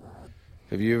accidents.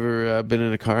 Have you ever been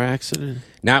in a car accident?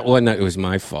 Not one that it was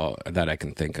my fault that I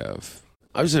can think of.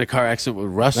 I was in a car accident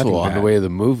with Russell Nothing on the bad. way to the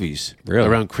movies. Really?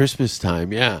 Around Christmas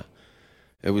time, yeah.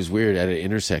 It was weird. At an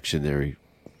intersection there, he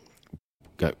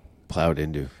got plowed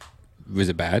into. Was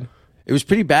it bad? It was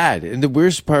pretty bad. And the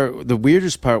weirdest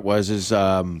part was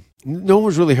no one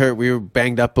was really hurt. We were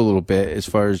banged up a little bit as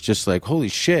far as just like, holy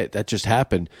shit, that just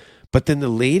happened. But then the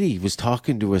lady was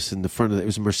talking to us in the front of it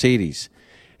was a Mercedes.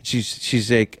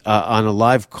 She's like on a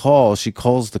live call. She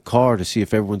calls the car to see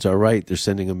if everyone's all right. They're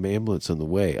sending an ambulance on the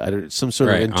way. Some sort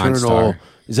of Right, internal. OnStar.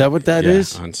 Is that what that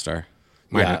is? OnStar.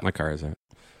 Yeah. My car is that.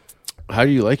 How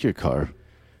do you like your car?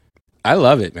 I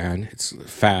love it, man. It's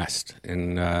fast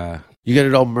and You got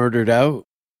it all murdered out.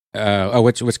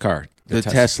 which car? The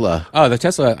Tesla. Oh, the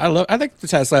Tesla. I like the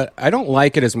Tesla. I don't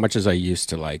like it as much as I used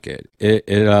to like it.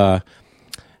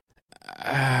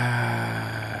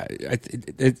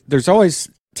 There's always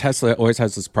Tesla always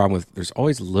has this problem with there's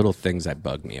always little things that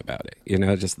bug me about it. You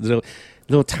know, just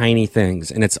little tiny things,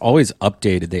 and it's always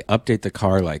updated. They update the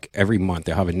car like every month.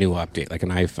 They'll have a new update, like an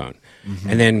iPhone,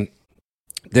 and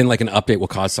then like an update will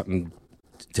cause something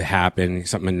to happen,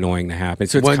 something annoying to happen.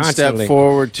 So it's One constantly step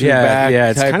forward, two back.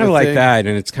 Yeah, it's type kind of of like thing. that,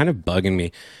 and it's kind of bugging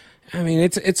me. I mean,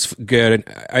 it's good.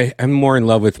 I'm more in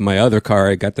love with my other car.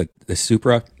 I got the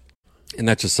Supra, and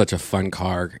that's just such a fun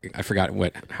car. I forgot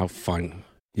how fun.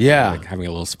 Yeah. Like having a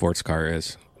little sports car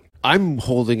is. I'm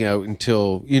holding out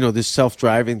until this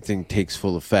self-driving thing takes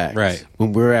full effect. Right.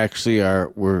 When we're actually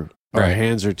our Right.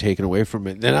 hands are taken away from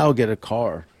it, then I'll get a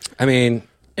car. I mean,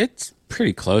 it's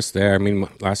pretty close there. I mean,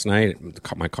 last night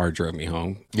my car drove me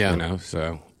home. Yeah. You know,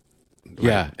 so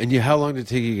Yeah. And how long did it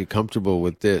take you to get comfortable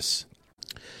with this?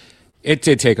 it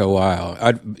did take a while.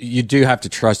 You do have to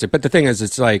trust it, but the thing is,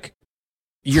 it's like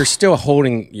you're still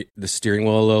holding the steering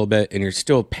wheel a little bit, and you're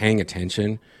still paying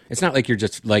attention. It's not like you're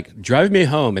just like drive me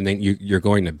home and then you're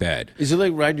going to bed. Is it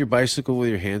like riding your bicycle with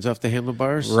your hands off the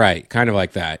handlebars? Right, kind of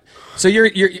like that. So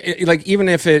you're like, even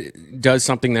if it does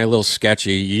something a little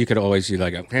sketchy, you could always be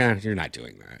like, you're not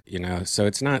doing that, you know. So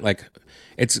it's not like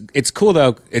it's cool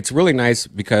though. It's really nice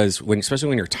because especially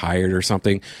when you're tired or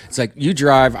something, it's like you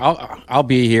drive. I'll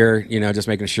be here, you know, just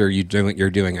making sure you're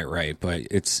doing it right. But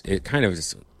it's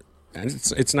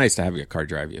nice to have your car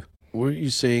drive you. Weren't you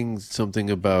saying something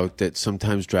about that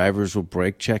sometimes drivers will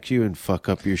brake check you and fuck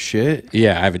up your shit?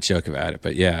 Yeah, I have a joke about it,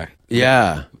 but yeah.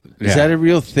 Yeah. Is Yeah. that a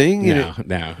real thing? No.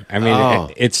 I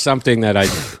mean, it's something that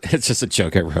it's just a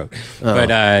joke I wrote.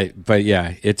 But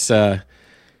yeah,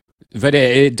 but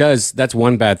it does. That's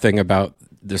one bad thing about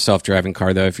the self-driving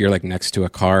car, though. If you're like next to a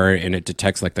car and it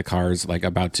detects like the car's like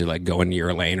about to like go into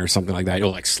your lane or something like that,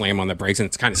 you'll like slam on the brakes, and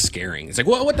it's kind of scaring. It's like,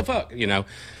 what the fuck, you know?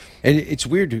 And it's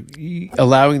weird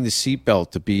allowing the seatbelt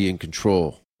to be in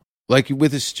control. Like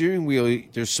with a steering wheel,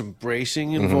 there's some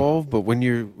bracing involved, but when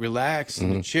you're relaxed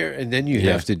in the chair, and then you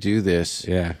have to do this.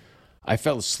 Yeah. I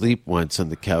fell asleep once on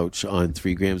the couch on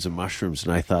 3 grams of mushrooms,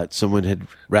 and I thought someone had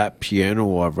wrapped piano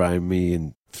wire around me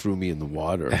and threw me in the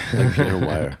water, like piano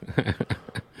wire.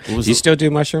 You still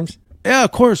do mushrooms? Yeah,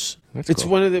 of course. It's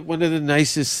cool. one of the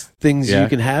nicest things Yeah. you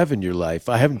can have in your life.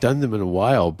 I haven't done them in a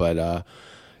while, but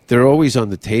they're always on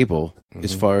the table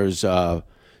as far as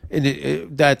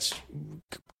and that's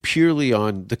purely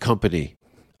on the company.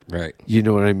 Right. You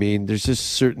know what I mean? There's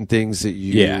just certain things that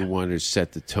you Yeah. want to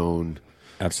set the tone.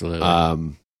 Absolutely.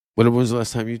 When was the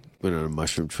last time you went on a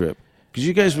mushroom trip? Because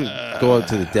you guys would go out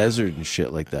to the desert and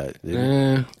shit like that.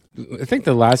 I think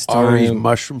the last Ari's time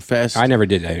Mushroom Fest. I never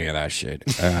did any of that shit.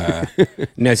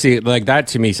 No, see, like that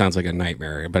to me sounds like a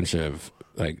nightmare. A bunch of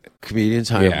like Comedians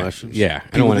hire mushrooms. Yeah,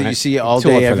 People that you see all I'm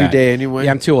too old day, for every that. day anyway.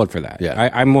 Yeah, I'm too old for that. Yeah.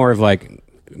 I'm more of like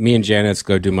me and Janice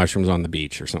go do mushrooms on the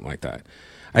beach or something like that.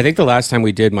 I think the last time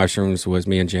we did mushrooms was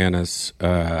me and Janice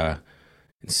in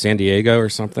San Diego or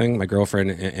something. My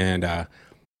girlfriend and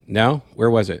no, where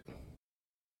was it?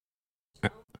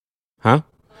 Huh?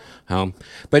 home.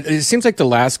 But it seems like the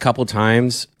last couple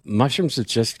times, mushrooms have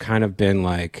just kind of been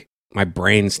like, my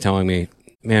brain's telling me,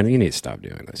 man, you need to stop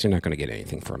doing this. You're not going to get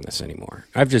anything from this anymore.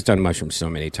 I've just done mushrooms so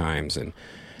many times. And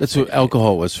That's what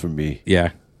alcohol was for me.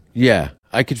 yeah. Yeah,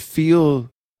 I could feel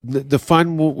the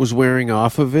fun was wearing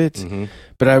off of it,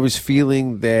 but I was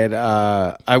feeling that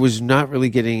I was not really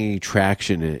getting any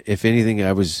traction. If anything,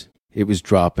 it was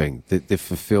dropping the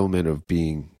fulfillment of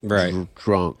being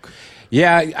drunk.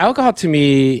 Yeah, alcohol to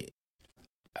me,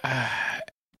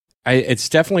 it's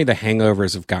definitely the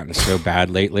hangovers have gotten so bad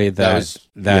lately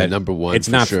that number one. It's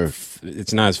for not sure.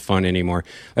 It's not as fun anymore.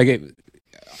 Like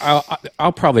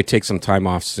I'll probably take some time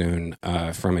off soon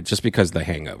from it, just because of the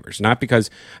hangovers. Not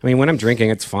because, I mean, when I'm drinking,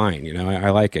 it's fine. You know,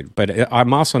 I like it, but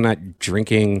I'm also not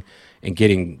drinking and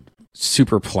getting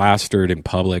super plastered in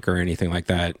public or anything like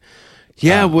that.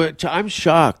 Yeah, I'm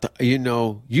shocked. You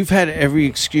know, you've had every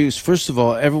excuse. First of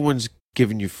all, everyone's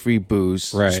giving you free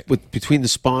booze, Right. Between the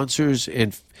sponsors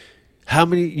and how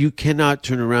many you cannot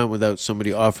turn around without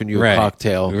somebody offering you a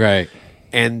cocktail, right?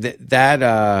 And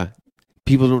that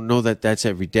people don't know that that's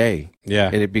every day, Yeah.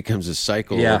 and it becomes a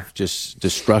cycle Yeah. of just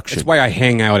destruction. That's why I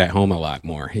hang out at home a lot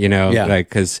more, you know, Yeah. like,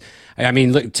 cause I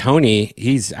mean, look, Tony,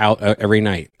 he's out every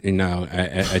night, you know,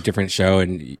 at a different show.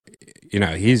 And, you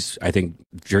know, he's, I think,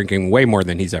 drinking way more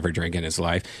than he's ever drank in his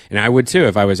life. And I would too,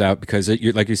 if I was out, because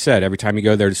like you said, every time you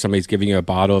go there, somebody's giving you a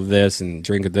bottle of this and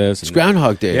drink of this. It's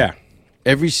Groundhog Day. Yeah.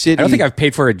 Every city. I don't think I've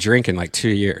paid for a drink in like 2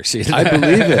 years. I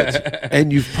believe it.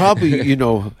 And you've probably, you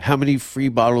know, how many free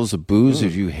bottles of booze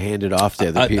have you handed off to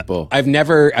other people? I've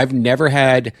never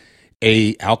had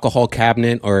a alcohol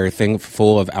cabinet or a thing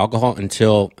full of alcohol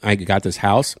until I got this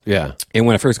house. Yeah. And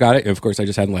when I first got it, of course, I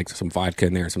just had like some vodka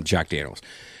in there and some Jack Daniels.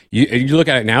 You look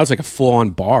at it now, it's like a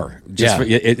full-on bar.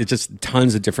 It's just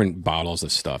tons of different bottles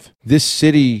of stuff. This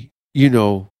city, you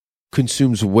know,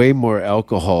 consumes way more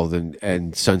alcohol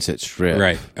than Sunset Strip.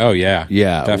 Right. Oh, yeah.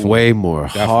 Yeah, Definitely. way more.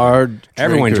 Definitely. Hard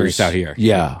Everyone drinkers. drinks out here.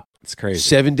 Yeah. It's crazy.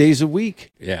 7 days a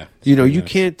week. Yeah. You know, you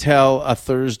can't tell a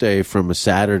Thursday from a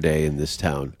Saturday in this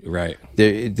town. Right.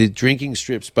 The drinking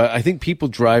strips, but I think people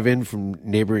drive in from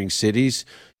neighboring cities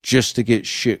just to get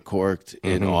shit corked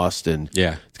in Austin.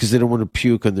 Yeah. Because they don't want to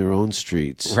puke on their own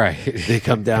streets. Right. They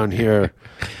come down here,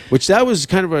 which that was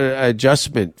kind of an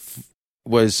adjustment,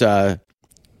 was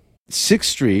 6th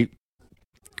Street,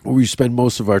 where we spend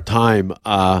most of our time,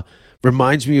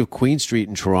 reminds me of Queen Street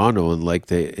in Toronto in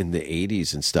the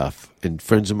 80s and stuff. And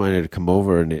friends of mine had to come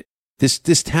over, and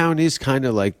this town is kind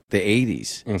of like the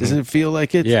 80s. Doesn't it feel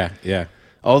like it? Yeah. Yeah.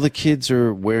 All the kids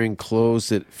are wearing clothes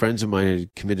that friends of mine had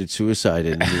committed suicide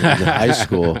in high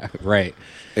school. Right.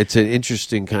 It's an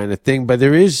interesting kind of thing, but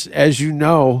there is, as you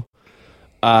know,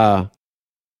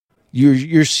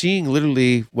 you're seeing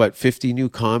literally 50 new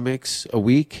comics a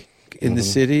week in the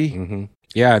city. Mm-hmm.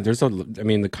 Yeah,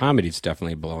 the comedy's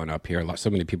definitely blowing up here.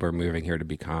 So many people are moving here to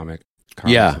be comics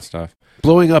and stuff.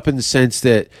 Blowing up in the sense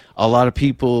that a lot of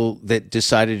people that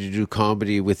decided to do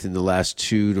comedy within the last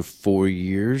 2 to 4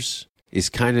 years is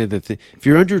kind of the thing. If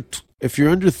you're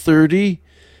under 30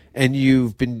 and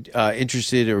you've been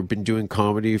interested or been doing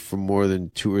comedy for more than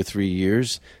 2 or 3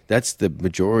 years, that's the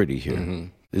majority here.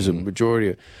 There's a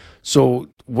majority. So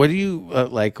what do you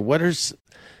like?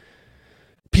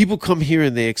 People come here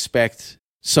and they expect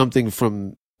something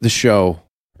from the show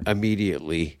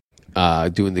immediately,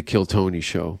 doing the Kill Tony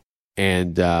show.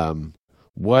 And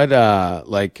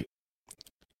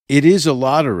it is a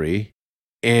lottery,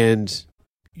 and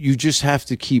you just have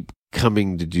to keep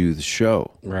coming to do the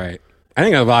show. Right. I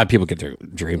think a lot of people get their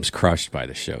dreams crushed by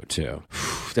the show too.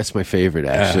 That's my favorite,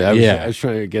 actually. I was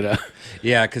trying to get a...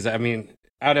 Yeah, because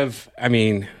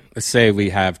let's say we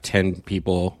have 10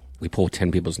 people. We pull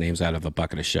 10 people's names out of a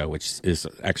bucket of show, which is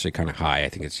actually kind of high. I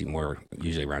think it's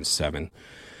usually around 7.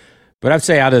 But I'd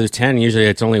say out of the 10, usually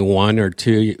it's only 1 or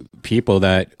 2 people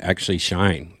that actually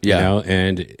shine. Yeah. You know?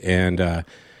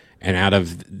 And out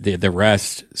of the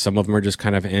rest, some of them are just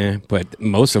kind of but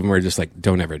most of them are just like,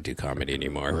 don't ever do comedy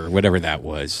anymore, or whatever that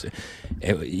was.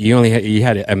 You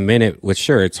had a minute.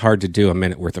 Sure, it's hard to do a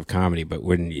minute worth of comedy, but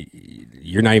when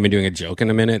you're not even doing a joke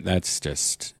in a minute, that's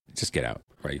just get out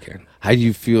while you can. How do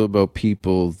you feel about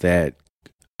people that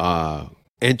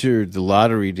enter the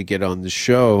lottery to get on the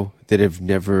show that have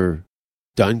never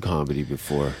done comedy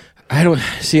before? I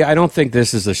don't think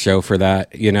this is the show for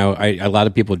that. You know, a lot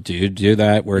of people do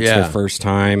that where it's their first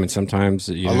time, and sometimes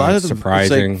a lot of them,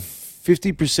 surprising. It's like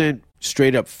 50%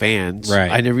 straight up fans. Right.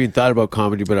 I never even thought about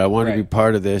comedy, but I want to be Right.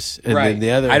 part of this. And then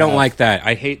the other I don't half- like that.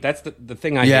 I hate that's the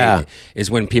thing I hate is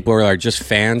when people are just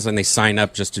fans and they sign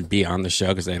up just to be on the show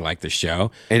because they like the show.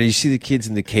 And you see the kids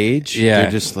in the cage. Yeah.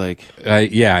 They're just like,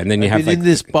 Yeah, and then you I've have been like in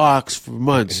this box for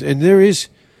months, and there is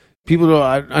people.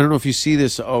 I don't know if you see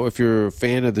this. Oh, if you're a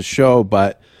fan of the show,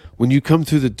 but when you come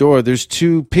through the door, there's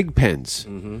 2 pig pens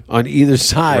on either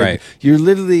side. Right. You're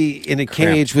literally in a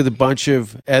cage with a bunch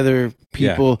of other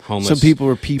people. homeless Some people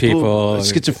are people,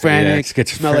 schizophrenic, yeah,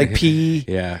 smell like pee.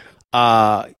 Yeah.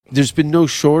 There's been no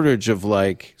shortage of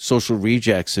like social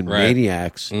rejects and Right.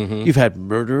 maniacs. You've had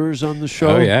murderers on the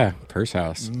show. Oh yeah, Purse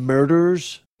House.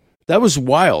 Murders. That was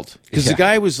wild because the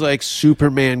guy was like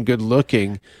Superman good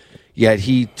looking, yet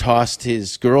he tossed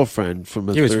his girlfriend from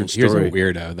a He was third he was a story.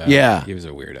 weirdo though. Yeah. he was a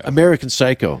weirdo. American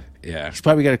Psycho. Yeah, He's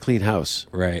probably got a clean house.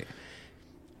 right.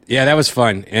 Yeah, that was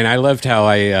fun, and I loved how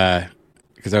I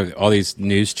because all these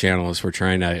news channels were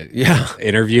trying to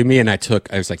interview me, and I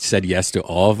said yes to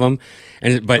all of them,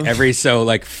 but every so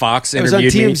like Fox It was on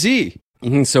interviewed me. TMZ.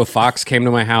 So Fox came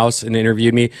to my house and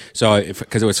interviewed me. So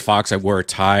because it was Fox, I wore a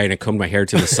tie and I combed my hair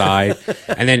to the side.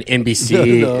 And then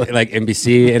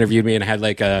NBC interviewed me and I had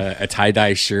like a tie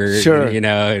dye shirt,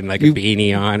 and like a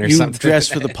beanie on or You something.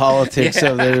 dressed for the politics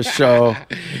of their show.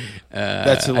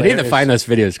 That's I hilarious. need to find those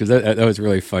videos because that was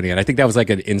really funny, and I think that was like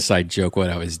an inside joke what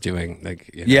I was doing.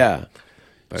 Like, Yeah.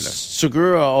 but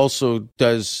Segura also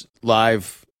does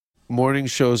live morning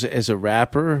shows as a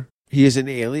rapper. He is an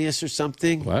alias or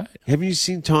something. What? Haven't you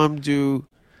seen Tom do?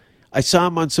 I saw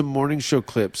him on some morning show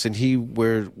clips, and he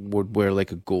would wear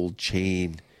like a gold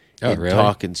chain. Oh, and really?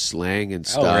 talk and slang and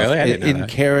stuff. really? I didn't know in that.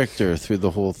 character through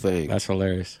the whole thing. that's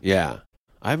hilarious. Yeah.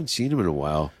 I haven't seen him in a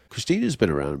while. Christina's been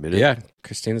around a minute. Yeah,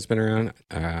 Christina's been around.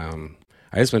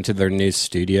 I just went to their new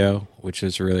studio, which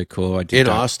is really cool. I did In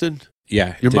Austin?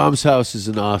 Yeah, Your mom's house is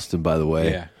in Austin, by the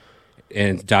way. Yeah,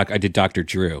 and I did Dr.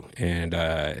 Drew, and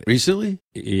Recently?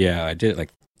 yeah, I did it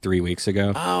like 3 weeks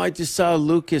ago. Oh, I just saw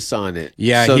Lucas on it.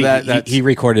 Yeah, so he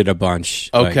recorded a bunch.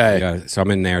 Okay. Like, so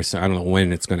I'm in there. So I don't know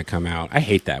when it's going to come out. I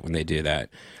hate that when they do that.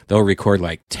 They'll record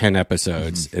like 10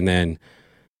 episodes and then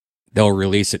they'll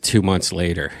release it 2 months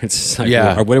later. It's just like,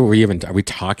 Yeah. what are we even? Are we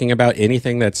talking about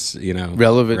anything that's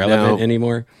Relevant now.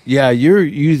 anymore? Yeah, you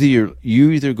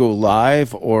either go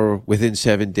live or within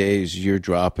 7 days you're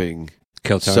dropping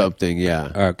Kill Tony. something.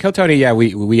 Yeah. Kill Tony. Yeah,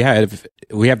 we have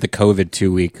the COVID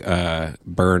 2 week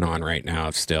burn on right now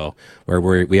still, where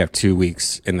we have 2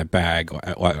 weeks in the bag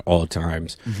at all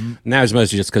times. And that was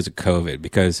mostly just because of COVID,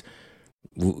 because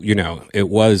it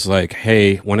was like,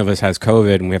 hey, one of us has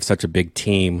COVID and we have such a big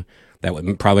team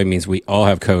that probably means we all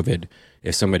have COVID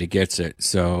if somebody gets it.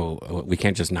 So we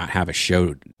can't just not have a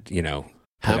show.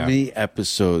 How many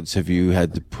episodes have you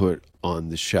had to put on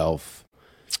the shelf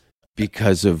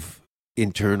because of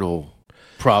internal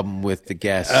problem with the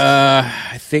guests?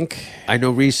 I think I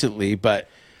know recently, but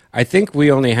I think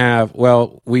we only have.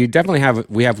 Well, we definitely have.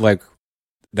 We have like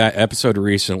that episode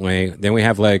recently. Then we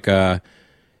have like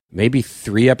maybe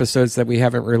 3 episodes that we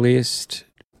haven't released,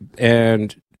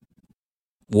 and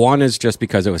one is just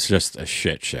because it was just a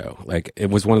shit show. Like it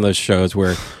was one of those shows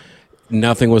where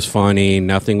nothing was funny,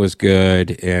 nothing was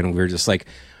good, and we were just like,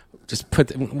 just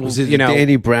put. was it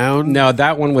Danny Brown? No,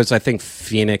 that one was I think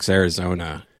Phoenix,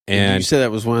 Arizona, and you said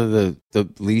that was one of the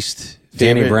least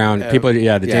Danny favorite, Brown people.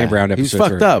 Yeah, the Danny Brown He was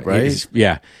episodes. fucked up, right?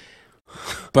 Yeah.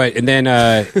 But and then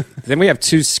then we have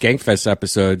 2 Skankfest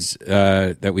episodes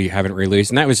that we haven't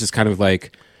released, and that was just kind of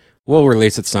like, we'll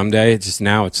release it someday. It's just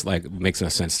now it's like it makes no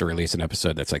sense to release an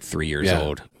episode that's like 3 years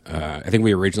old. I think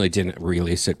we originally didn't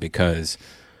release it because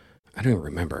I don't even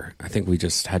remember. I think we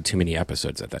just had too many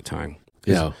episodes at that time.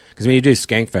 Yeah, because when you do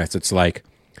Skankfest, it's like,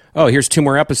 oh, here's 2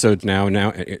 more episodes now, and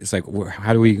now it's like,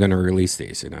 how are we going to release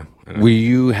these? Were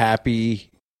you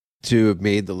happy to have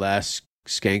made the last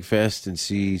Skankfest and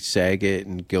see Saget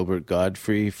and Gilbert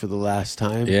Godfrey for the last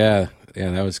time? Yeah,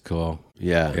 that was cool.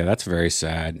 Yeah, That's very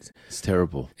sad. it's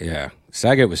terrible. Yeah,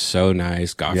 Saget was so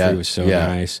nice. Godfrey was so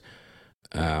nice.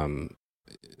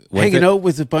 Hanging out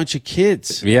with a bunch of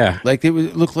kids. Yeah, Like it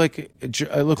looked like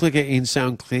an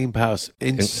Insane Clown House,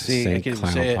 Insane I can't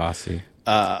Clown say it. Posse.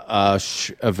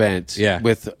 Event. Yeah.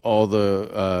 with all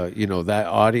the that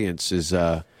audience is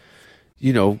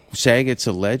Saget's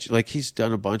a legend. Like he's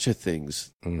done a bunch of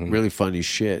things, really funny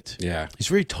shit. Yeah, He's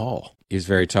very tall. he's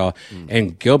very tall.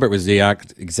 And Gilbert was the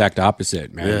exact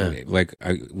opposite, man. Yeah. Like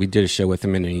we did a show with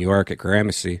him in New York at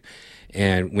Gramercy.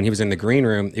 And when he was in the green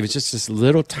room, it was just this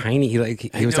little tiny, he was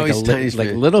know, like he's tiny as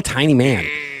man. little tiny man.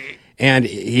 And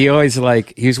he always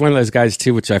he's one of those guys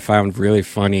too, which I found really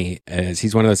funny. As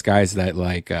he's one of those guys that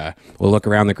will look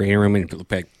around the green room and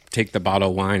take the bottle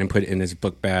of wine and put it in his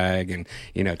book bag, and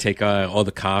take all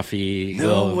the coffee.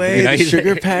 No way, the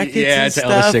sugar packets. Yeah, and it's all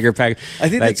stuff. the sugar packets. I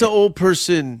think that's an old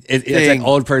person. It's thing. an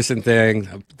old person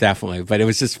thing, definitely. But it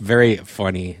was just very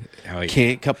funny how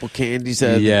he Couple candies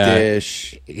out of the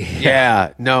dish.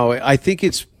 Yeah, no, I think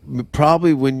it's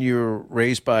probably when you're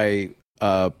raised by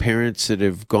parents that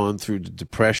have gone through the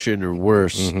depression or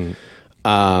worse.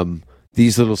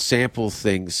 These little sample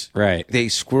things, right? They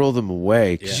squirrel them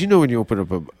away because when you open up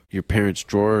your parents'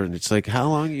 drawer and it's like, how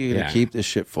long are you gonna keep this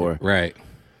shit for? Right.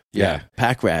 Yeah.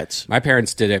 Pack rats. My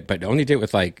parents did it, but only did it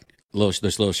with like those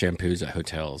little shampoos at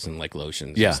hotels and like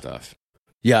lotions and stuff.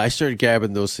 Yeah, I started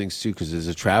grabbing those things too because as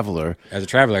a traveler,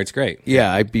 it's great.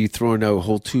 Yeah, I'd be throwing out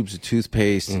whole tubes of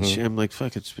toothpaste and shit. I'm like,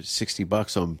 fuck, it's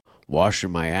 $60 on washing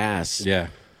my ass. Yeah.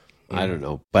 I don't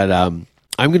know. But I'm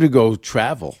going to go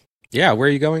travel. Yeah, where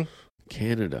are you going?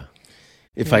 Canada.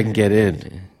 If I can get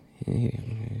in.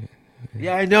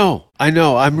 Yeah, I know.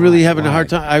 I'm really having a hard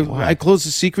time. I closed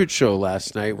the Secret show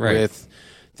last night with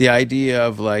the idea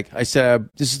of like, I said,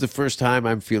 this is the first time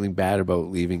I'm feeling bad about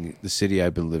leaving the city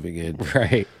I've been living in.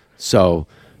 Right. So,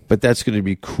 but that's going to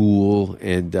be cool.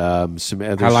 And some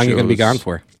other How long are you going to be shows, gone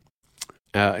for?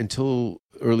 Until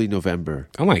early November.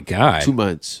 Oh my God. 2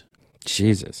 months.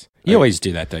 Jesus. You always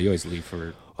do that though. You always leave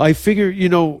for... I figure,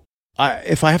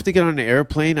 if I have to get on an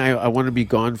airplane, I want to be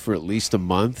gone for at least a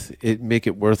month. It make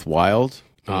it worthwhile.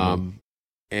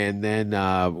 And then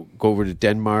go over to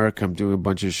Denmark. I'm doing a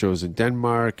bunch of shows in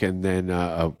Denmark, and then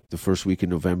the first week in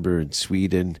November in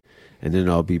Sweden, and then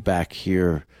I'll be back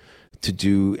here to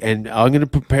do. And I'm going to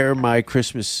prepare my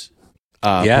Christmas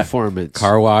performance.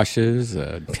 Car washes,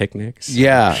 picnics.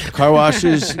 Yeah, car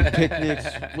washes, picnics.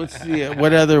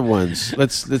 What other ones?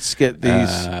 Let's get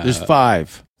these. There's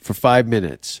 5 for 5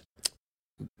 minutes.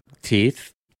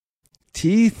 Teeth.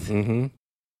 Mm-hmm.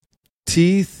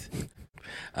 Teeth.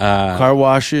 Car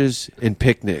washes and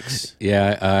picnics.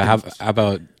 Yeah. How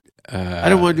about? I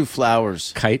don't want to do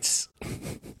flowers. Kites.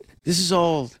 This is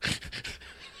all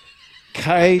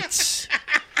kites.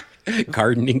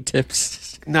 Gardening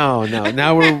tips. No.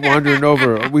 Now we're wandering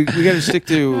over. We got to stick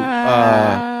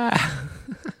to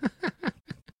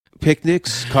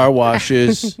picnics, car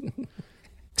washes,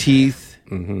 teeth,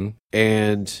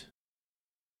 and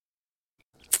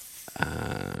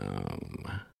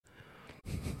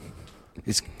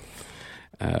it's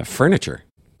furniture.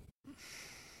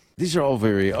 These are all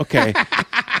very okay.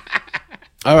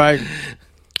 All right,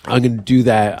 I'm going to do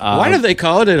that. Why do they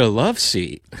call it a love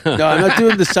seat? No, I'm not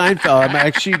doing the Seinfeld. I'm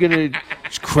actually going to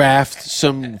craft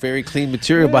some very clean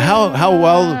material. But how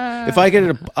well if I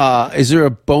get is there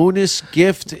a bonus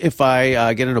gift if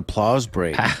I get an applause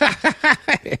break?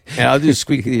 And I'll do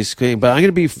squeaky squeak, but I'm going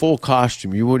to be full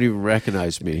costume. You won't even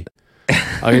recognize me.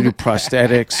 I'm going to do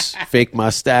prosthetics, fake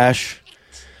mustache.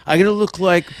 I'm going to look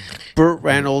like Burt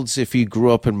Reynolds if he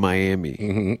grew up in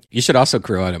Miami. You should also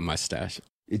grow out a mustache.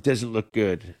 It doesn't look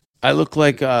good. I look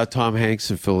like Tom Hanks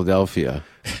in Philadelphia,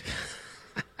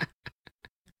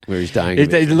 where he's dying.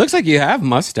 It looks like you have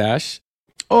mustache.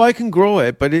 Oh, I can grow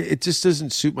it, but it just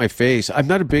doesn't suit my face. I'm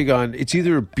not a big on. It's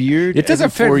either a beard. It doesn't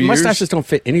fit. 4 years. Mustaches don't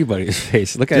fit anybody's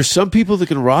face. There's some people that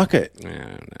can rock it.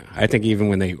 No. I think even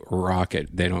when they rock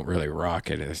it, they don't really rock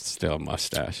it. It's still a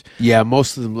mustache. Yeah,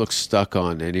 most of them look stuck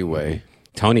on anyway.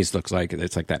 Tony's looks like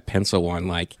it's like that pencil one.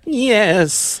 Like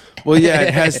yes. Well, yeah,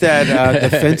 it has that the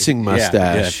fencing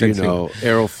mustache. fencing.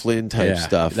 Errol Flynn type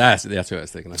stuff. That's what I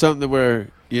was thinking. Something where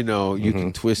you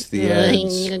can twist the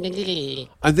ends.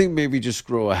 I think maybe just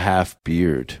grow a half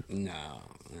beard. No.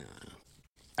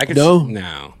 I could No?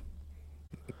 No.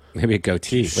 Maybe a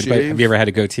goatee. What Shave? about, have you ever had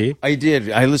a goatee? I did.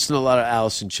 I listened to a lot of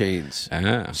Alice in Chains.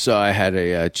 So I had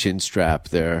a chin strap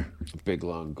there, a big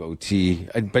long goatee,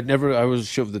 but never. I was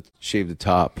shave the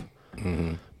top.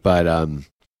 But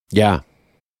yeah,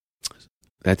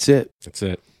 that's it. That's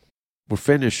it. We're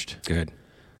finished. Good.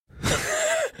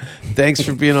 Thanks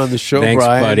for being on the show, Thanks,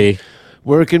 Brian. buddy.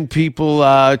 Where can people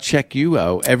check you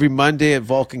out? Every Monday at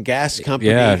Vulcan Gas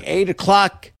Company, 8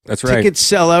 o'clock. That's right. Tickets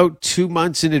sell out 2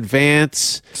 months in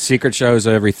advance. Secret shows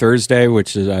every Thursday,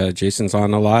 which is Jason's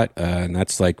on a lot, and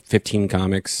that's like 15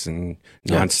 comics and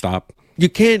nonstop. You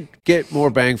can't get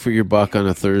more bang for your buck on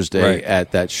a Thursday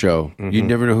at that show. You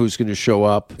never know who's going to show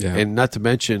up, and not to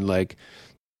mention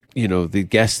the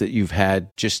guests that you've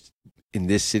had just in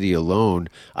this city alone.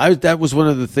 That was one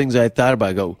of the things I thought about.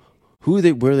 I go, where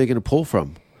are they going to pull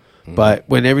from? But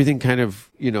when everything kind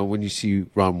of, when you see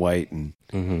Ron White and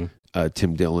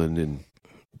Tim Dillon and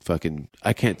fucking,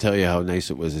 I can't tell you how nice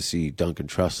it was to see Duncan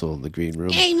Trussell in the green room.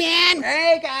 Hey, man.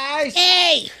 Hey, guys.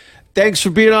 Hey. Thanks for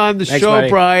being on the Thanks, show, buddy.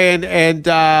 Brian, and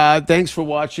thanks for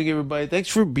watching, everybody. Thanks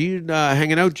for being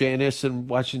hanging out, Janice, and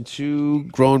watching two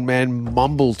grown men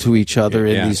mumble to each other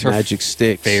in these it's her magic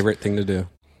sticks. Favorite thing to do.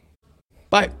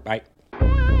 Bye. Bye.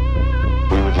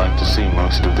 We would like to see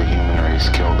most of the human race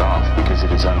killed off because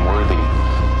it is unworthy.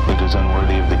 It is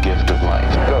unworthy of the gift of life.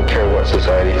 I don't care what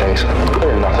society thinks.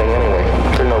 They're nothing anyway.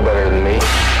 They're no better than me.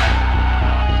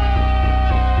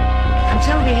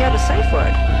 Until we hear the safe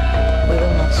word, we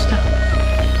will not stop.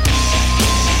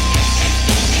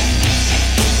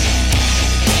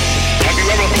 Have you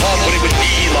ever thought what it would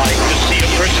be like to see a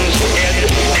person's head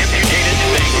amputated?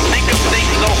 Think of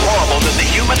things so horrible that the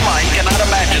human mind cannot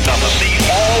imagine them. See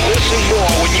all this and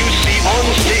more when you see on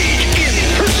stage, in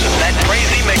person, that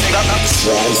crazy mix-up.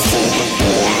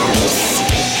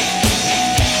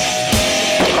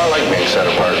 I like being set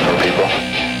apart from people.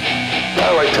 I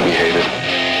like to be hated.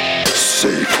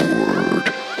 Safe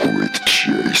Word with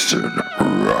Jason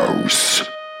Rouse.